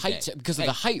 because he's height, because of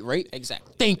the height, right?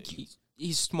 Exactly. Thank you.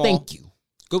 He's small. Thank you.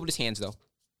 Good with his hands though.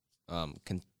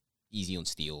 Easy on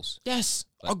steals. Yes,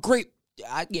 But- a great.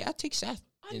 I'd take Seth.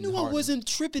 I and knew I Harden. wasn't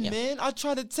tripping, Yeah. man. I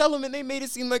tried to tell him, and they made it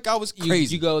seem like I was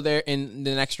crazy. You go there in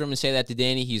the next room and say that to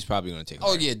Danny, he's probably going to take.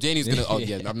 Oh yeah, Danny's gonna. Oh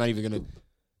yeah, I'm not even gonna.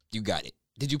 You got it.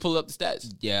 Did you pull up the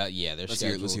stats? Yeah. Let's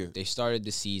hear it, let's hear it. They started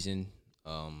the season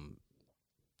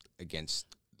against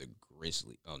the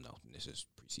Grizzlies. Oh no, this is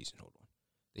preseason. Hold on.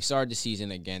 They started the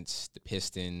season against the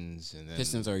Pistons, and then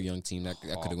Pistons are a young team that could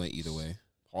have went either way.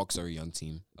 Hawks are a young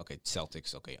team. Okay,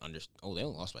 Celtics. Okay, they only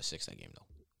lost by 6 that game though.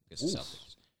 Against Oof. the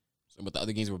Celtics. So, but the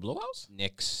other games were blowouts.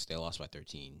 Knicks, they lost by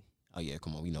 13. Oh yeah,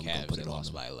 come on, we know we're gonna Cavs, put they it on lost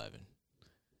them. by 11.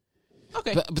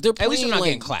 Okay, But they're at least playing they're not like,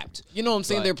 getting clapped. you know what I'm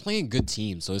saying? but- They're playing good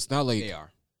teams, so it's not like They are.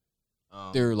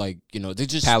 they're like they're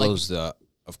just Paolo's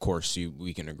of course,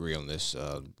 we can agree on this.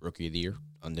 Rookie of the year,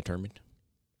 undetermined.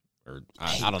 Or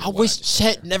I don't know. I what wish just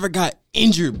said Chet never got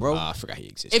injured, bro. there. I forgot he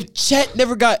existed. If Chet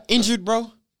never got injured,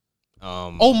 bro.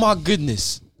 Oh my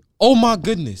goodness. Oh my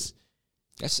goodness.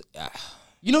 that's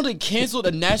You know they canceled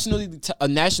a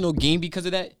national game because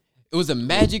of that. It was a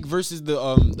Magic versus the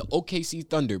OKC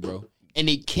Thunder, bro, and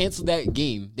they canceled that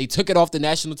game. They took it off the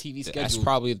national TV schedule. that's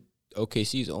probably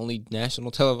OKC's only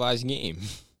national televised game.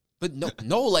 But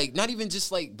no, like not even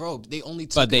just like, bro. They only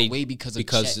took it away because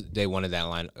Chet. they wanted that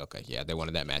line. Okay, yeah, they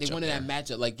wanted that matchup. They wanted that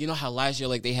matchup. Like, you know how last year,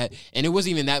 like they had, and it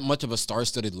wasn't even that much of a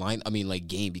star-studded line. I mean, like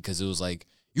game, because it was like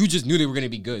you just knew they were gonna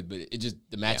be good, but it just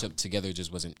the matchup together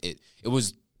just wasn't it. It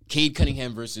was Cade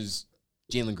Cunningham versus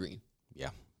Jalen Green. Yeah.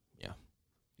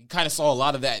 We kind of saw a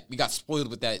lot of that. We got spoiled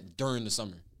with that during the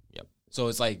summer. Yep. So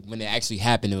it's like when it actually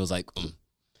happened, it was like,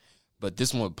 But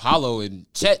this one with Paolo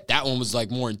and Chet, that one was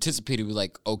like more anticipated. We were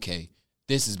like, okay,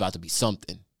 this is about to be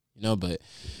something, you know. But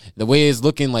the way it's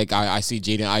looking, like I see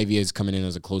Jaden Ivey is coming in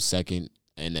as a close second,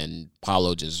 and then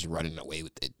Paolo just running away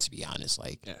with it. To be honest,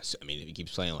 like, yes, I mean, if he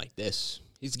keeps playing like this,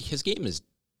 his game is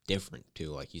different too.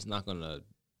 Like he's not gonna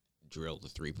drill the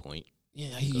 3-point. Yeah,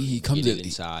 he comes in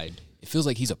inside. It feels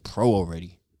like he's a pro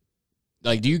already.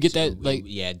 Like, do you get that? Like,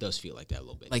 yeah, it does feel like that a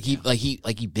little bit. Like he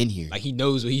been here. Like he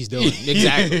knows what he's doing.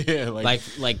 Exactly. Yeah,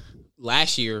 like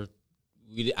last year,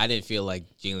 I didn't feel like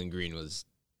Jalen Green was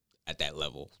at that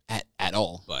level at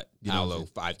all. But You know Paolo,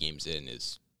 5 games in,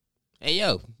 is hey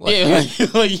yo, yeah,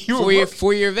 like you were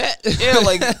 4-year vet. Yeah,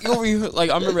 like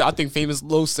like I remember. I think Famous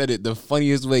Low said it the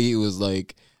funniest way. He was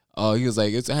like, he was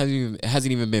like, it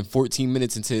hasn't even been 14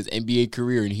 minutes into his NBA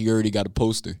career, and he already got a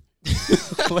poster.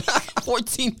 Like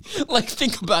 14, like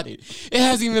think about it. It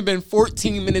hasn't even been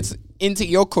 14 minutes into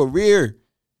your career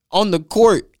on the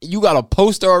court. You got a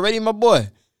poster already, my boy.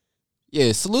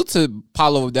 Yeah, salute to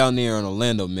Paolo down there in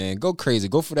Orlando, man. Go crazy.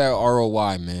 Go for that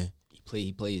ROI, man.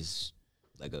 He plays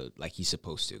like he's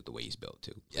supposed to, the way he's built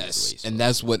too. Yes, and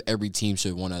that's what every team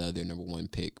should want out of their number 1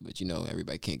 pick. But you know,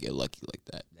 everybody can't get lucky like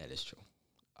that. That is true.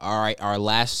 All right, our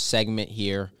last segment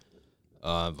here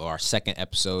of our second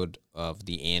episode of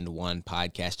the And One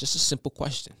podcast. Just a simple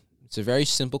question. It's a very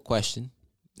simple question,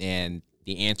 and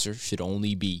the answer should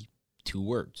only be 2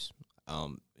 words.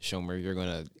 Shomer, you're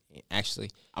gonna actually.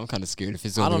 I'm kind of scared if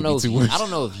it's. I don't know. Two words. I don't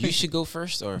know if you should go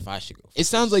first or if I should go first. It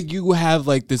sounds like you have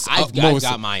like this. I've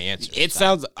got my answer. It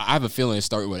sounds. I have a feeling it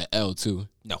started with an L too.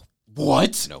 No.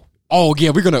 What? No. Oh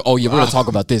yeah, we're gonna talk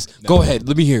about this. No. Go ahead.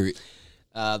 Let me hear it.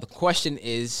 The question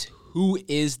is, who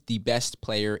is the best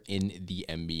player in the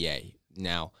NBA?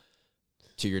 Now,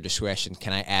 to your discretion,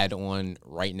 can I add on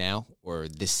right now or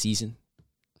this season?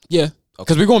 Yeah,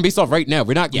 because we're going based off right now.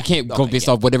 We're not. We can't go based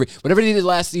off whatever they did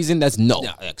last season. That's no.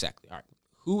 Exactly. All right.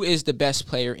 Who is the best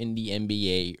player in the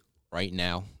NBA right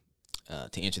now?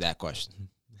 To answer that question,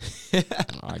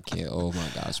 I can't. Oh my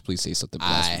gosh! Please say something.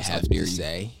 I have to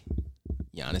say,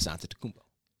 Giannis Antetokounmpo.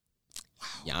 Wow.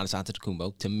 Giannis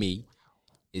Antetokounmpo, to me,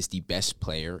 is the best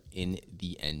player in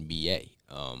the NBA.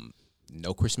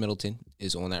 No Chris Middleton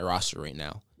is on that roster right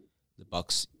now. The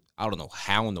Bucks, I don't know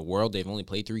how in the world they've only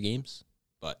played 3 games,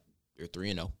 but they're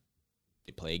 3-0.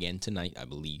 They play again tonight, I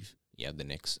believe. Yeah, the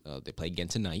Knicks. They play again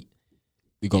tonight.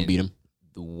 We gonna beat them.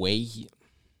 The way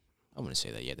I want to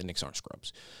say that, yeah, the Knicks aren't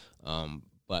scrubs.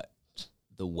 But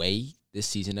the way this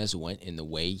season has went and the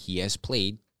way he has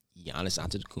played, Giannis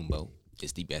Antetokounmpo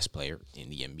is the best player in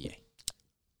the NBA.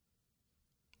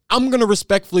 I'm going to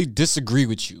respectfully disagree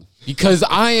with you because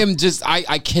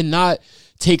I cannot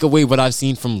take away what I've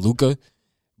seen from Luka.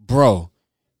 Bro,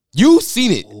 you've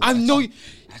seen it. I know.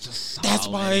 That's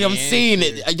why I'm saying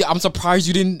it. I'm surprised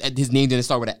you didn't. His name didn't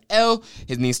start with an L.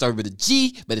 His name started with a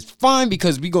G, but it's fine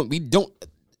because we don't.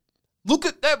 Look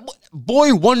at that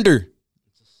boy wonder.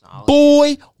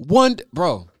 Boy wonder.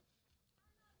 Bro,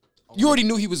 you already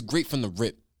knew he was great from the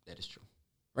rip. That is true.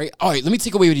 Right. All right. Let me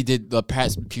take away what he did the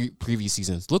past previous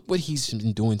seasons. Look what he's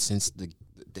been doing since the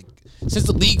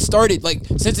league started. Like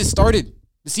since it started,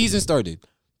 the season started,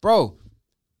 bro.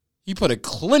 He put a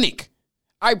clinic.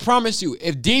 I promise you,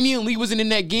 if Damian Lee wasn't in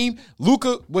that game,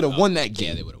 Luka would have won that game.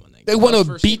 Yeah, they would have won that game. They would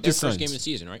have beat the Suns. First game of the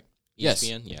season, right? Yes.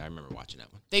 ESPN? Yeah, I remember watching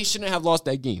that one. They shouldn't have lost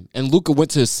that game. And Luka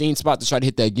went to the same spot to try to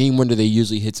hit that game winner they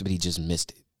usually hits, but he just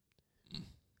missed it.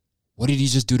 What did he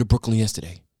just do to Brooklyn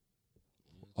yesterday?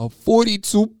 A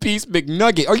 42-piece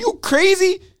McNugget. Are you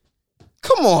crazy?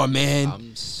 Come on,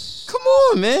 man. Come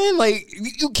on, man. Like,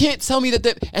 you can't tell me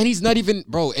that. And he's not even,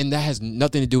 bro, and that has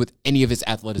nothing to do with any of his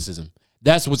athleticism.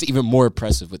 That's what's even more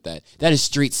impressive with that. That is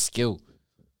straight skill.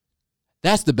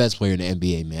 That's the best player in the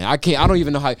NBA, man. I don't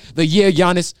even know how.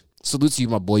 Giannis, salute to you,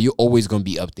 my boy. You're always going to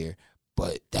be up there.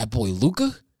 But that boy,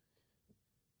 Luka?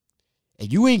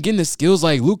 And you ain't getting the skills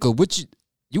like Luka.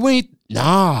 You ain't,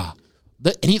 nah.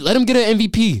 Let him get an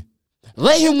MVP.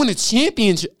 Let him win a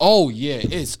championship. Oh, yeah,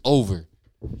 it's over.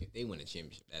 If they win a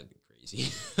championship, that'd be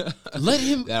crazy. Let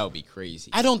him. That would be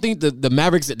crazy. I don't think the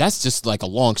Mavericks, that's just like a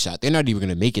long shot. They're not even going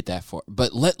to make it that far.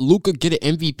 But let Luka get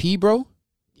an MVP, bro.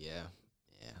 Yeah.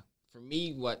 For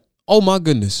me, oh, my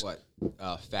goodness. What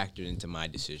factored into my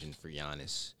decision for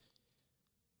Giannis,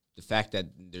 the fact that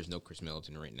there's no Chris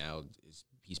Middleton right now,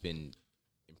 he's been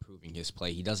improving his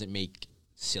play. He doesn't make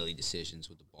silly decisions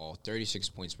with the ball. 36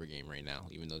 points per game right now,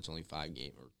 even though it's only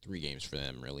 3 games for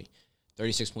them, really.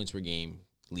 36 points per game,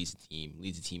 leads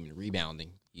the team in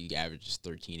rebounding. He averages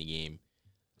 13 a game.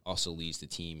 Also leads the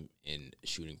team in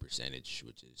shooting percentage,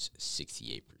 which is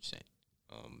 68%.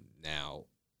 Now,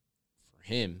 for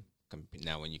him,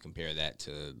 when you compare that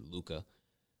to Luka,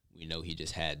 we know he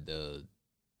just had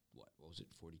what was it,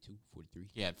 42, 43?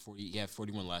 He had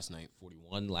 41 last night.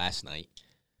 41 last night.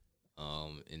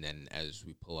 And then as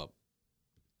we pull up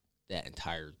that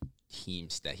entire team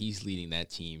stat, he's leading that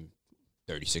team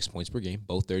 36 points per game,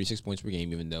 both 36 points per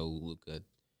game, even though Luka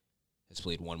has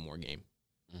played one more game.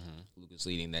 Mm-hmm. Luka's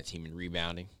leading that team in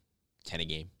rebounding, 10 a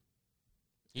game.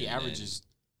 He averages.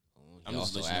 He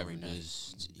also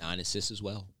averages 9 assists as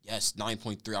well. Yes,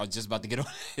 9.3. I was just about to get on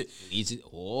it. Leads it.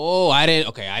 Oh, I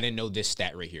didn't know this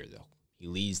stat right here though. He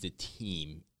leads the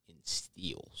team in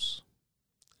steals.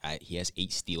 He has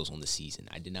 8 steals on the season.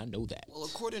 I did not know that. Well,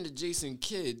 according to Jason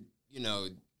Kidd,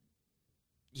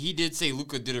 he did say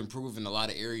Luka did improve in a lot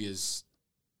of areas.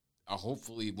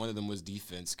 Hopefully, one of them was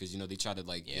defense because they tried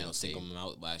to single him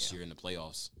out last year in the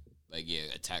playoffs.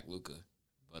 Attack Luka,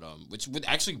 but which would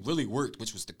actually really worked,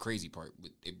 which was the crazy part.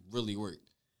 It really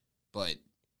worked, but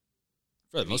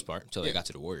for the most part, until they got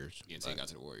to the Warriors. Yeah, until they got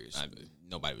to the Warriors.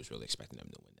 Nobody was really expecting them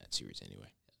to win that series anyway.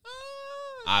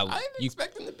 I didn't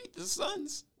expect them to beat the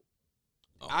Suns.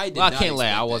 Oh. I can't lie.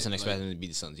 I wasn't expecting them to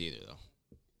beat the Suns either, though.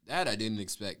 That I didn't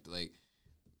expect.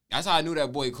 That's how I knew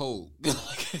that boy cold.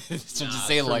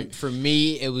 For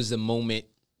me, it was the moment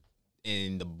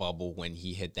in the bubble when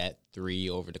he hit that 3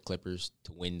 over the Clippers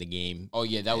to win the game. Oh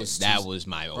yeah, that was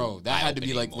my bro. That had to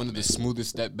be one of the smoothest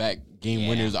step back game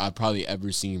winners I've probably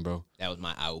ever seen, bro. That was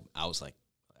I was like,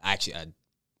 actually,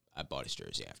 I bought his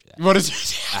jersey after that. You bought his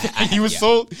jersey? You were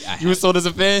sold? You were sold as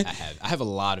a fan? I have a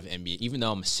lot of NBA. Even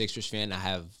though I'm a Sixers fan, I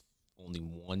have only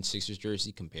one Sixers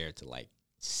jersey compared to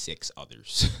 6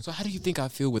 others. So how do you think I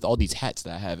feel with all these hats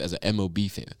that I have as an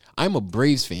MLB fan? I'm a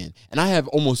Braves fan, and I have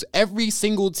almost every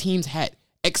single team's hat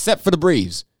except for the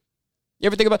Braves. You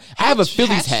ever think about it? I have a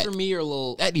Phillies hat. For me, are a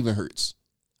little... That even hurts.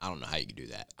 I don't know how you can do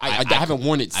that. I haven't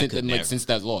worn it since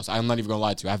that loss. I'm not even gonna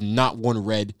lie to you. I have not worn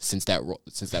red since that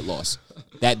loss.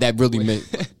 that really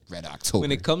meant Red October.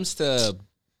 When it comes to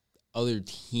other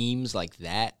teams like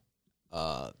that,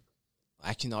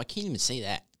 actually no, I can't even say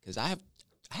that because I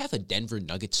have a Denver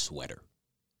Nuggets sweater.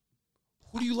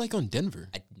 Who do you like on Denver?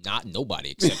 Not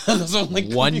nobody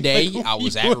except one day I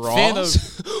was at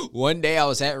Ross. One day I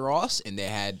was at Ross and they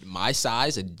had my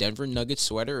size, a Denver Nuggets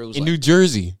sweater. It was in New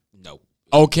Jersey. No.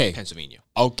 Okay. Pennsylvania.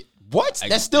 Okay. What?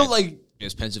 That's still it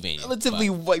was Pennsylvania. Relatively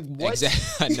what?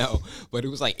 Exactly. I know. But it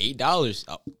was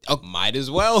 $8. Oh, might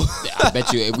as well. I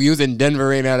bet you if we was in Denver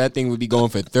right now, that thing would be going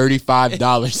for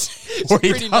 $35. It's a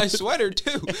pretty nice sweater,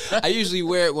 too. I usually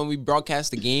wear it when we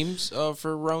broadcast the games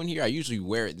for Roan here. I usually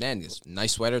wear it then. It's a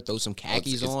nice sweater. Throw some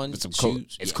khakis on. Some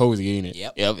shoes. It's cozy, ain't it?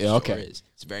 Yep. Okay.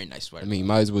 It's a very nice sweater. I mean, you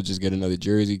might as well just get another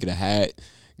jersey, get a hat,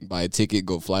 buy a ticket,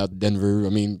 go fly out to Denver. I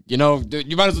mean, you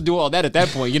might as well do all that at that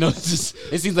point. It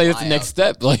seems like it's the next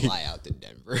step. Fly out to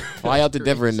Denver. Fly out to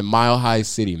Denver in the Mile High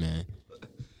City, man.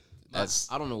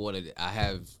 I don't know what it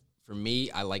is. For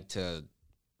me, I like to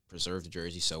preserve the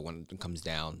jersey so when it comes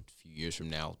down a few years from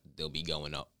now, they'll be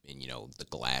going up in, the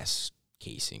glass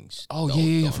casings. Oh,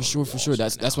 yeah, for sure.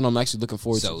 That's what I'm actually looking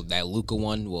forward to. So that Luka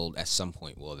one will, at some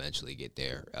point, will eventually get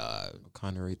there.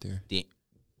 Kind of right there.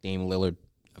 Dame Lillard,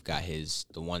 I've got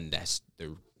the one that's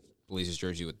the Blazers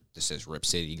jersey that says Rip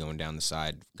City going down the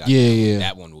side. Yeah.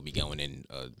 That one will be going in.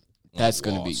 That's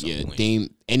going to be,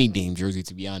 any Dame jersey,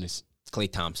 to be honest. It's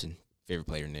Klay Thompson, favorite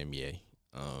player in the NBA.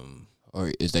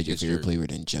 Or is that your favorite player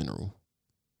in general?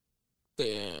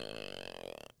 NBA.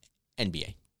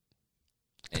 Okay.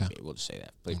 NBA, we'll just say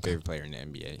that. Favorite player in the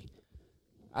NBA.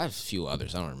 I have a few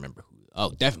others. I don't remember who.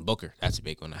 Oh, Devin Booker. That's a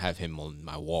big one. I have him on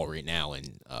my wall right now.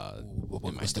 And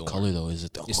what's the color, though? Is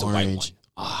it the orange? The white one.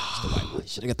 It's the white one.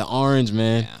 Should have got the orange,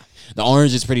 man. Yeah. The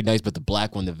orange is pretty nice, but the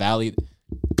black one, the Valley.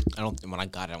 When I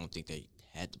got it, I don't think they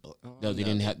had the black. No, they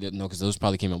didn't have. No, because those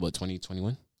probably came out,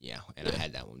 2021? Yeah, and I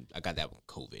had that one. I got that one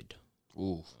COVID.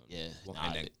 Ooh, yeah.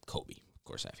 And then Kobe. Of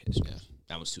course, I have his. Yeah.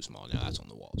 That one's too small now. That's on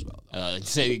the wall as well.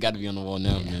 Say you got to be on the wall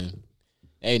now, man.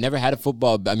 Hey, never had a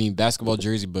basketball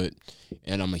jersey,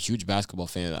 and I'm a huge basketball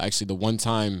fan. Actually, the one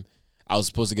time I was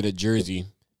supposed to get a jersey,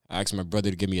 I asked my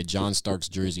brother to give me a John Starks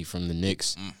jersey from the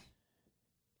Knicks,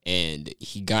 and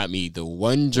he got me the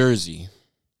one jersey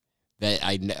that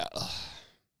I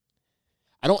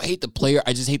don't hate the player.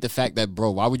 I just hate the fact that,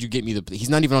 bro, why would you get me he's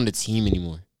not even on the team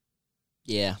anymore.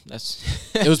 Yeah, that's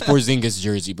It was Porzingis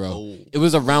jersey, bro. Oh. It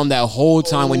was around that whole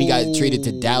time when he got traded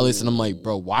to Dallas, and I'm like,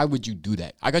 bro, why would you do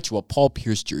that? I got you a Paul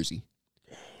Pierce jersey.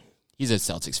 He's a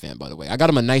Celtics fan, by the way. I got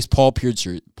him a nice Paul Pierce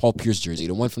jersey,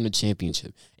 the one from the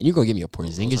championship. And you're going to give me a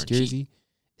Porzingis jersey?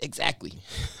 Exactly.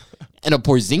 And a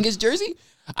Porzingis jersey?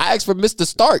 I asked for Mr.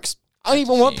 Starks. I don't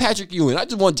even want Patrick Ewing. I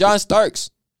just want John Starks.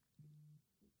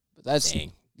 But that's,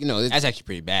 Dang. That's actually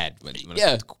pretty bad. When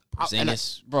yeah.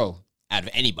 Porzingis, Bro. Out of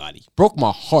anybody. Broke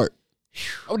my heart.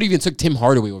 I would have even took Tim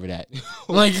Hardaway over that.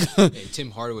 Like Hey,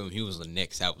 Tim Hardaway, when he was the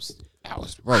Knicks, that was,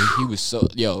 bro, he was so,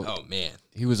 oh, man.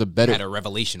 he was a better. Had a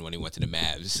revelation when he went to the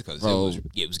Mavs because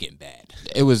it was getting bad.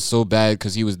 It was so bad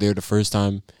because he was there the first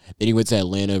time. Then he went to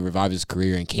Atlanta, revived his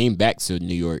career, and came back to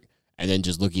New York, and then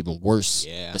just looked even worse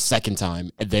the second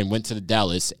time, and then went to the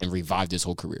Dallas and revived his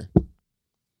whole career.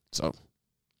 So,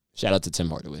 shout out to Tim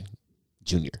Hardaway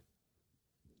Jr.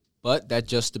 But that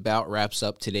just about wraps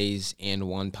up today's And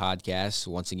One podcast.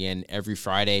 Once again, every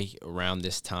Friday around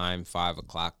this time, 5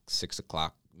 o'clock, 6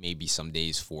 o'clock, maybe some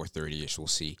days 4:30ish. We'll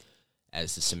see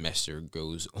as the semester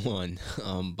goes on.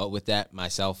 But with that,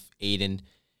 myself, Aiden,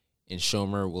 and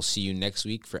Shomer, we'll see you next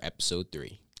week for episode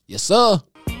 3. Yes, sir.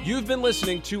 You've been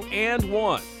listening to And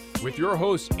One with your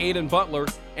hosts Aiden Butler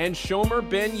and Shomer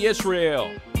Ben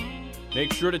Yisrael.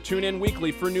 Make sure to tune in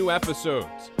weekly for new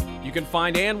episodes. You can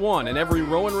find And One and every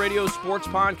Rowan Radio Sports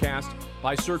podcast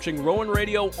by searching Rowan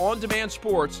Radio On Demand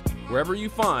Sports wherever you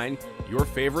find your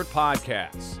favorite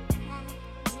podcasts.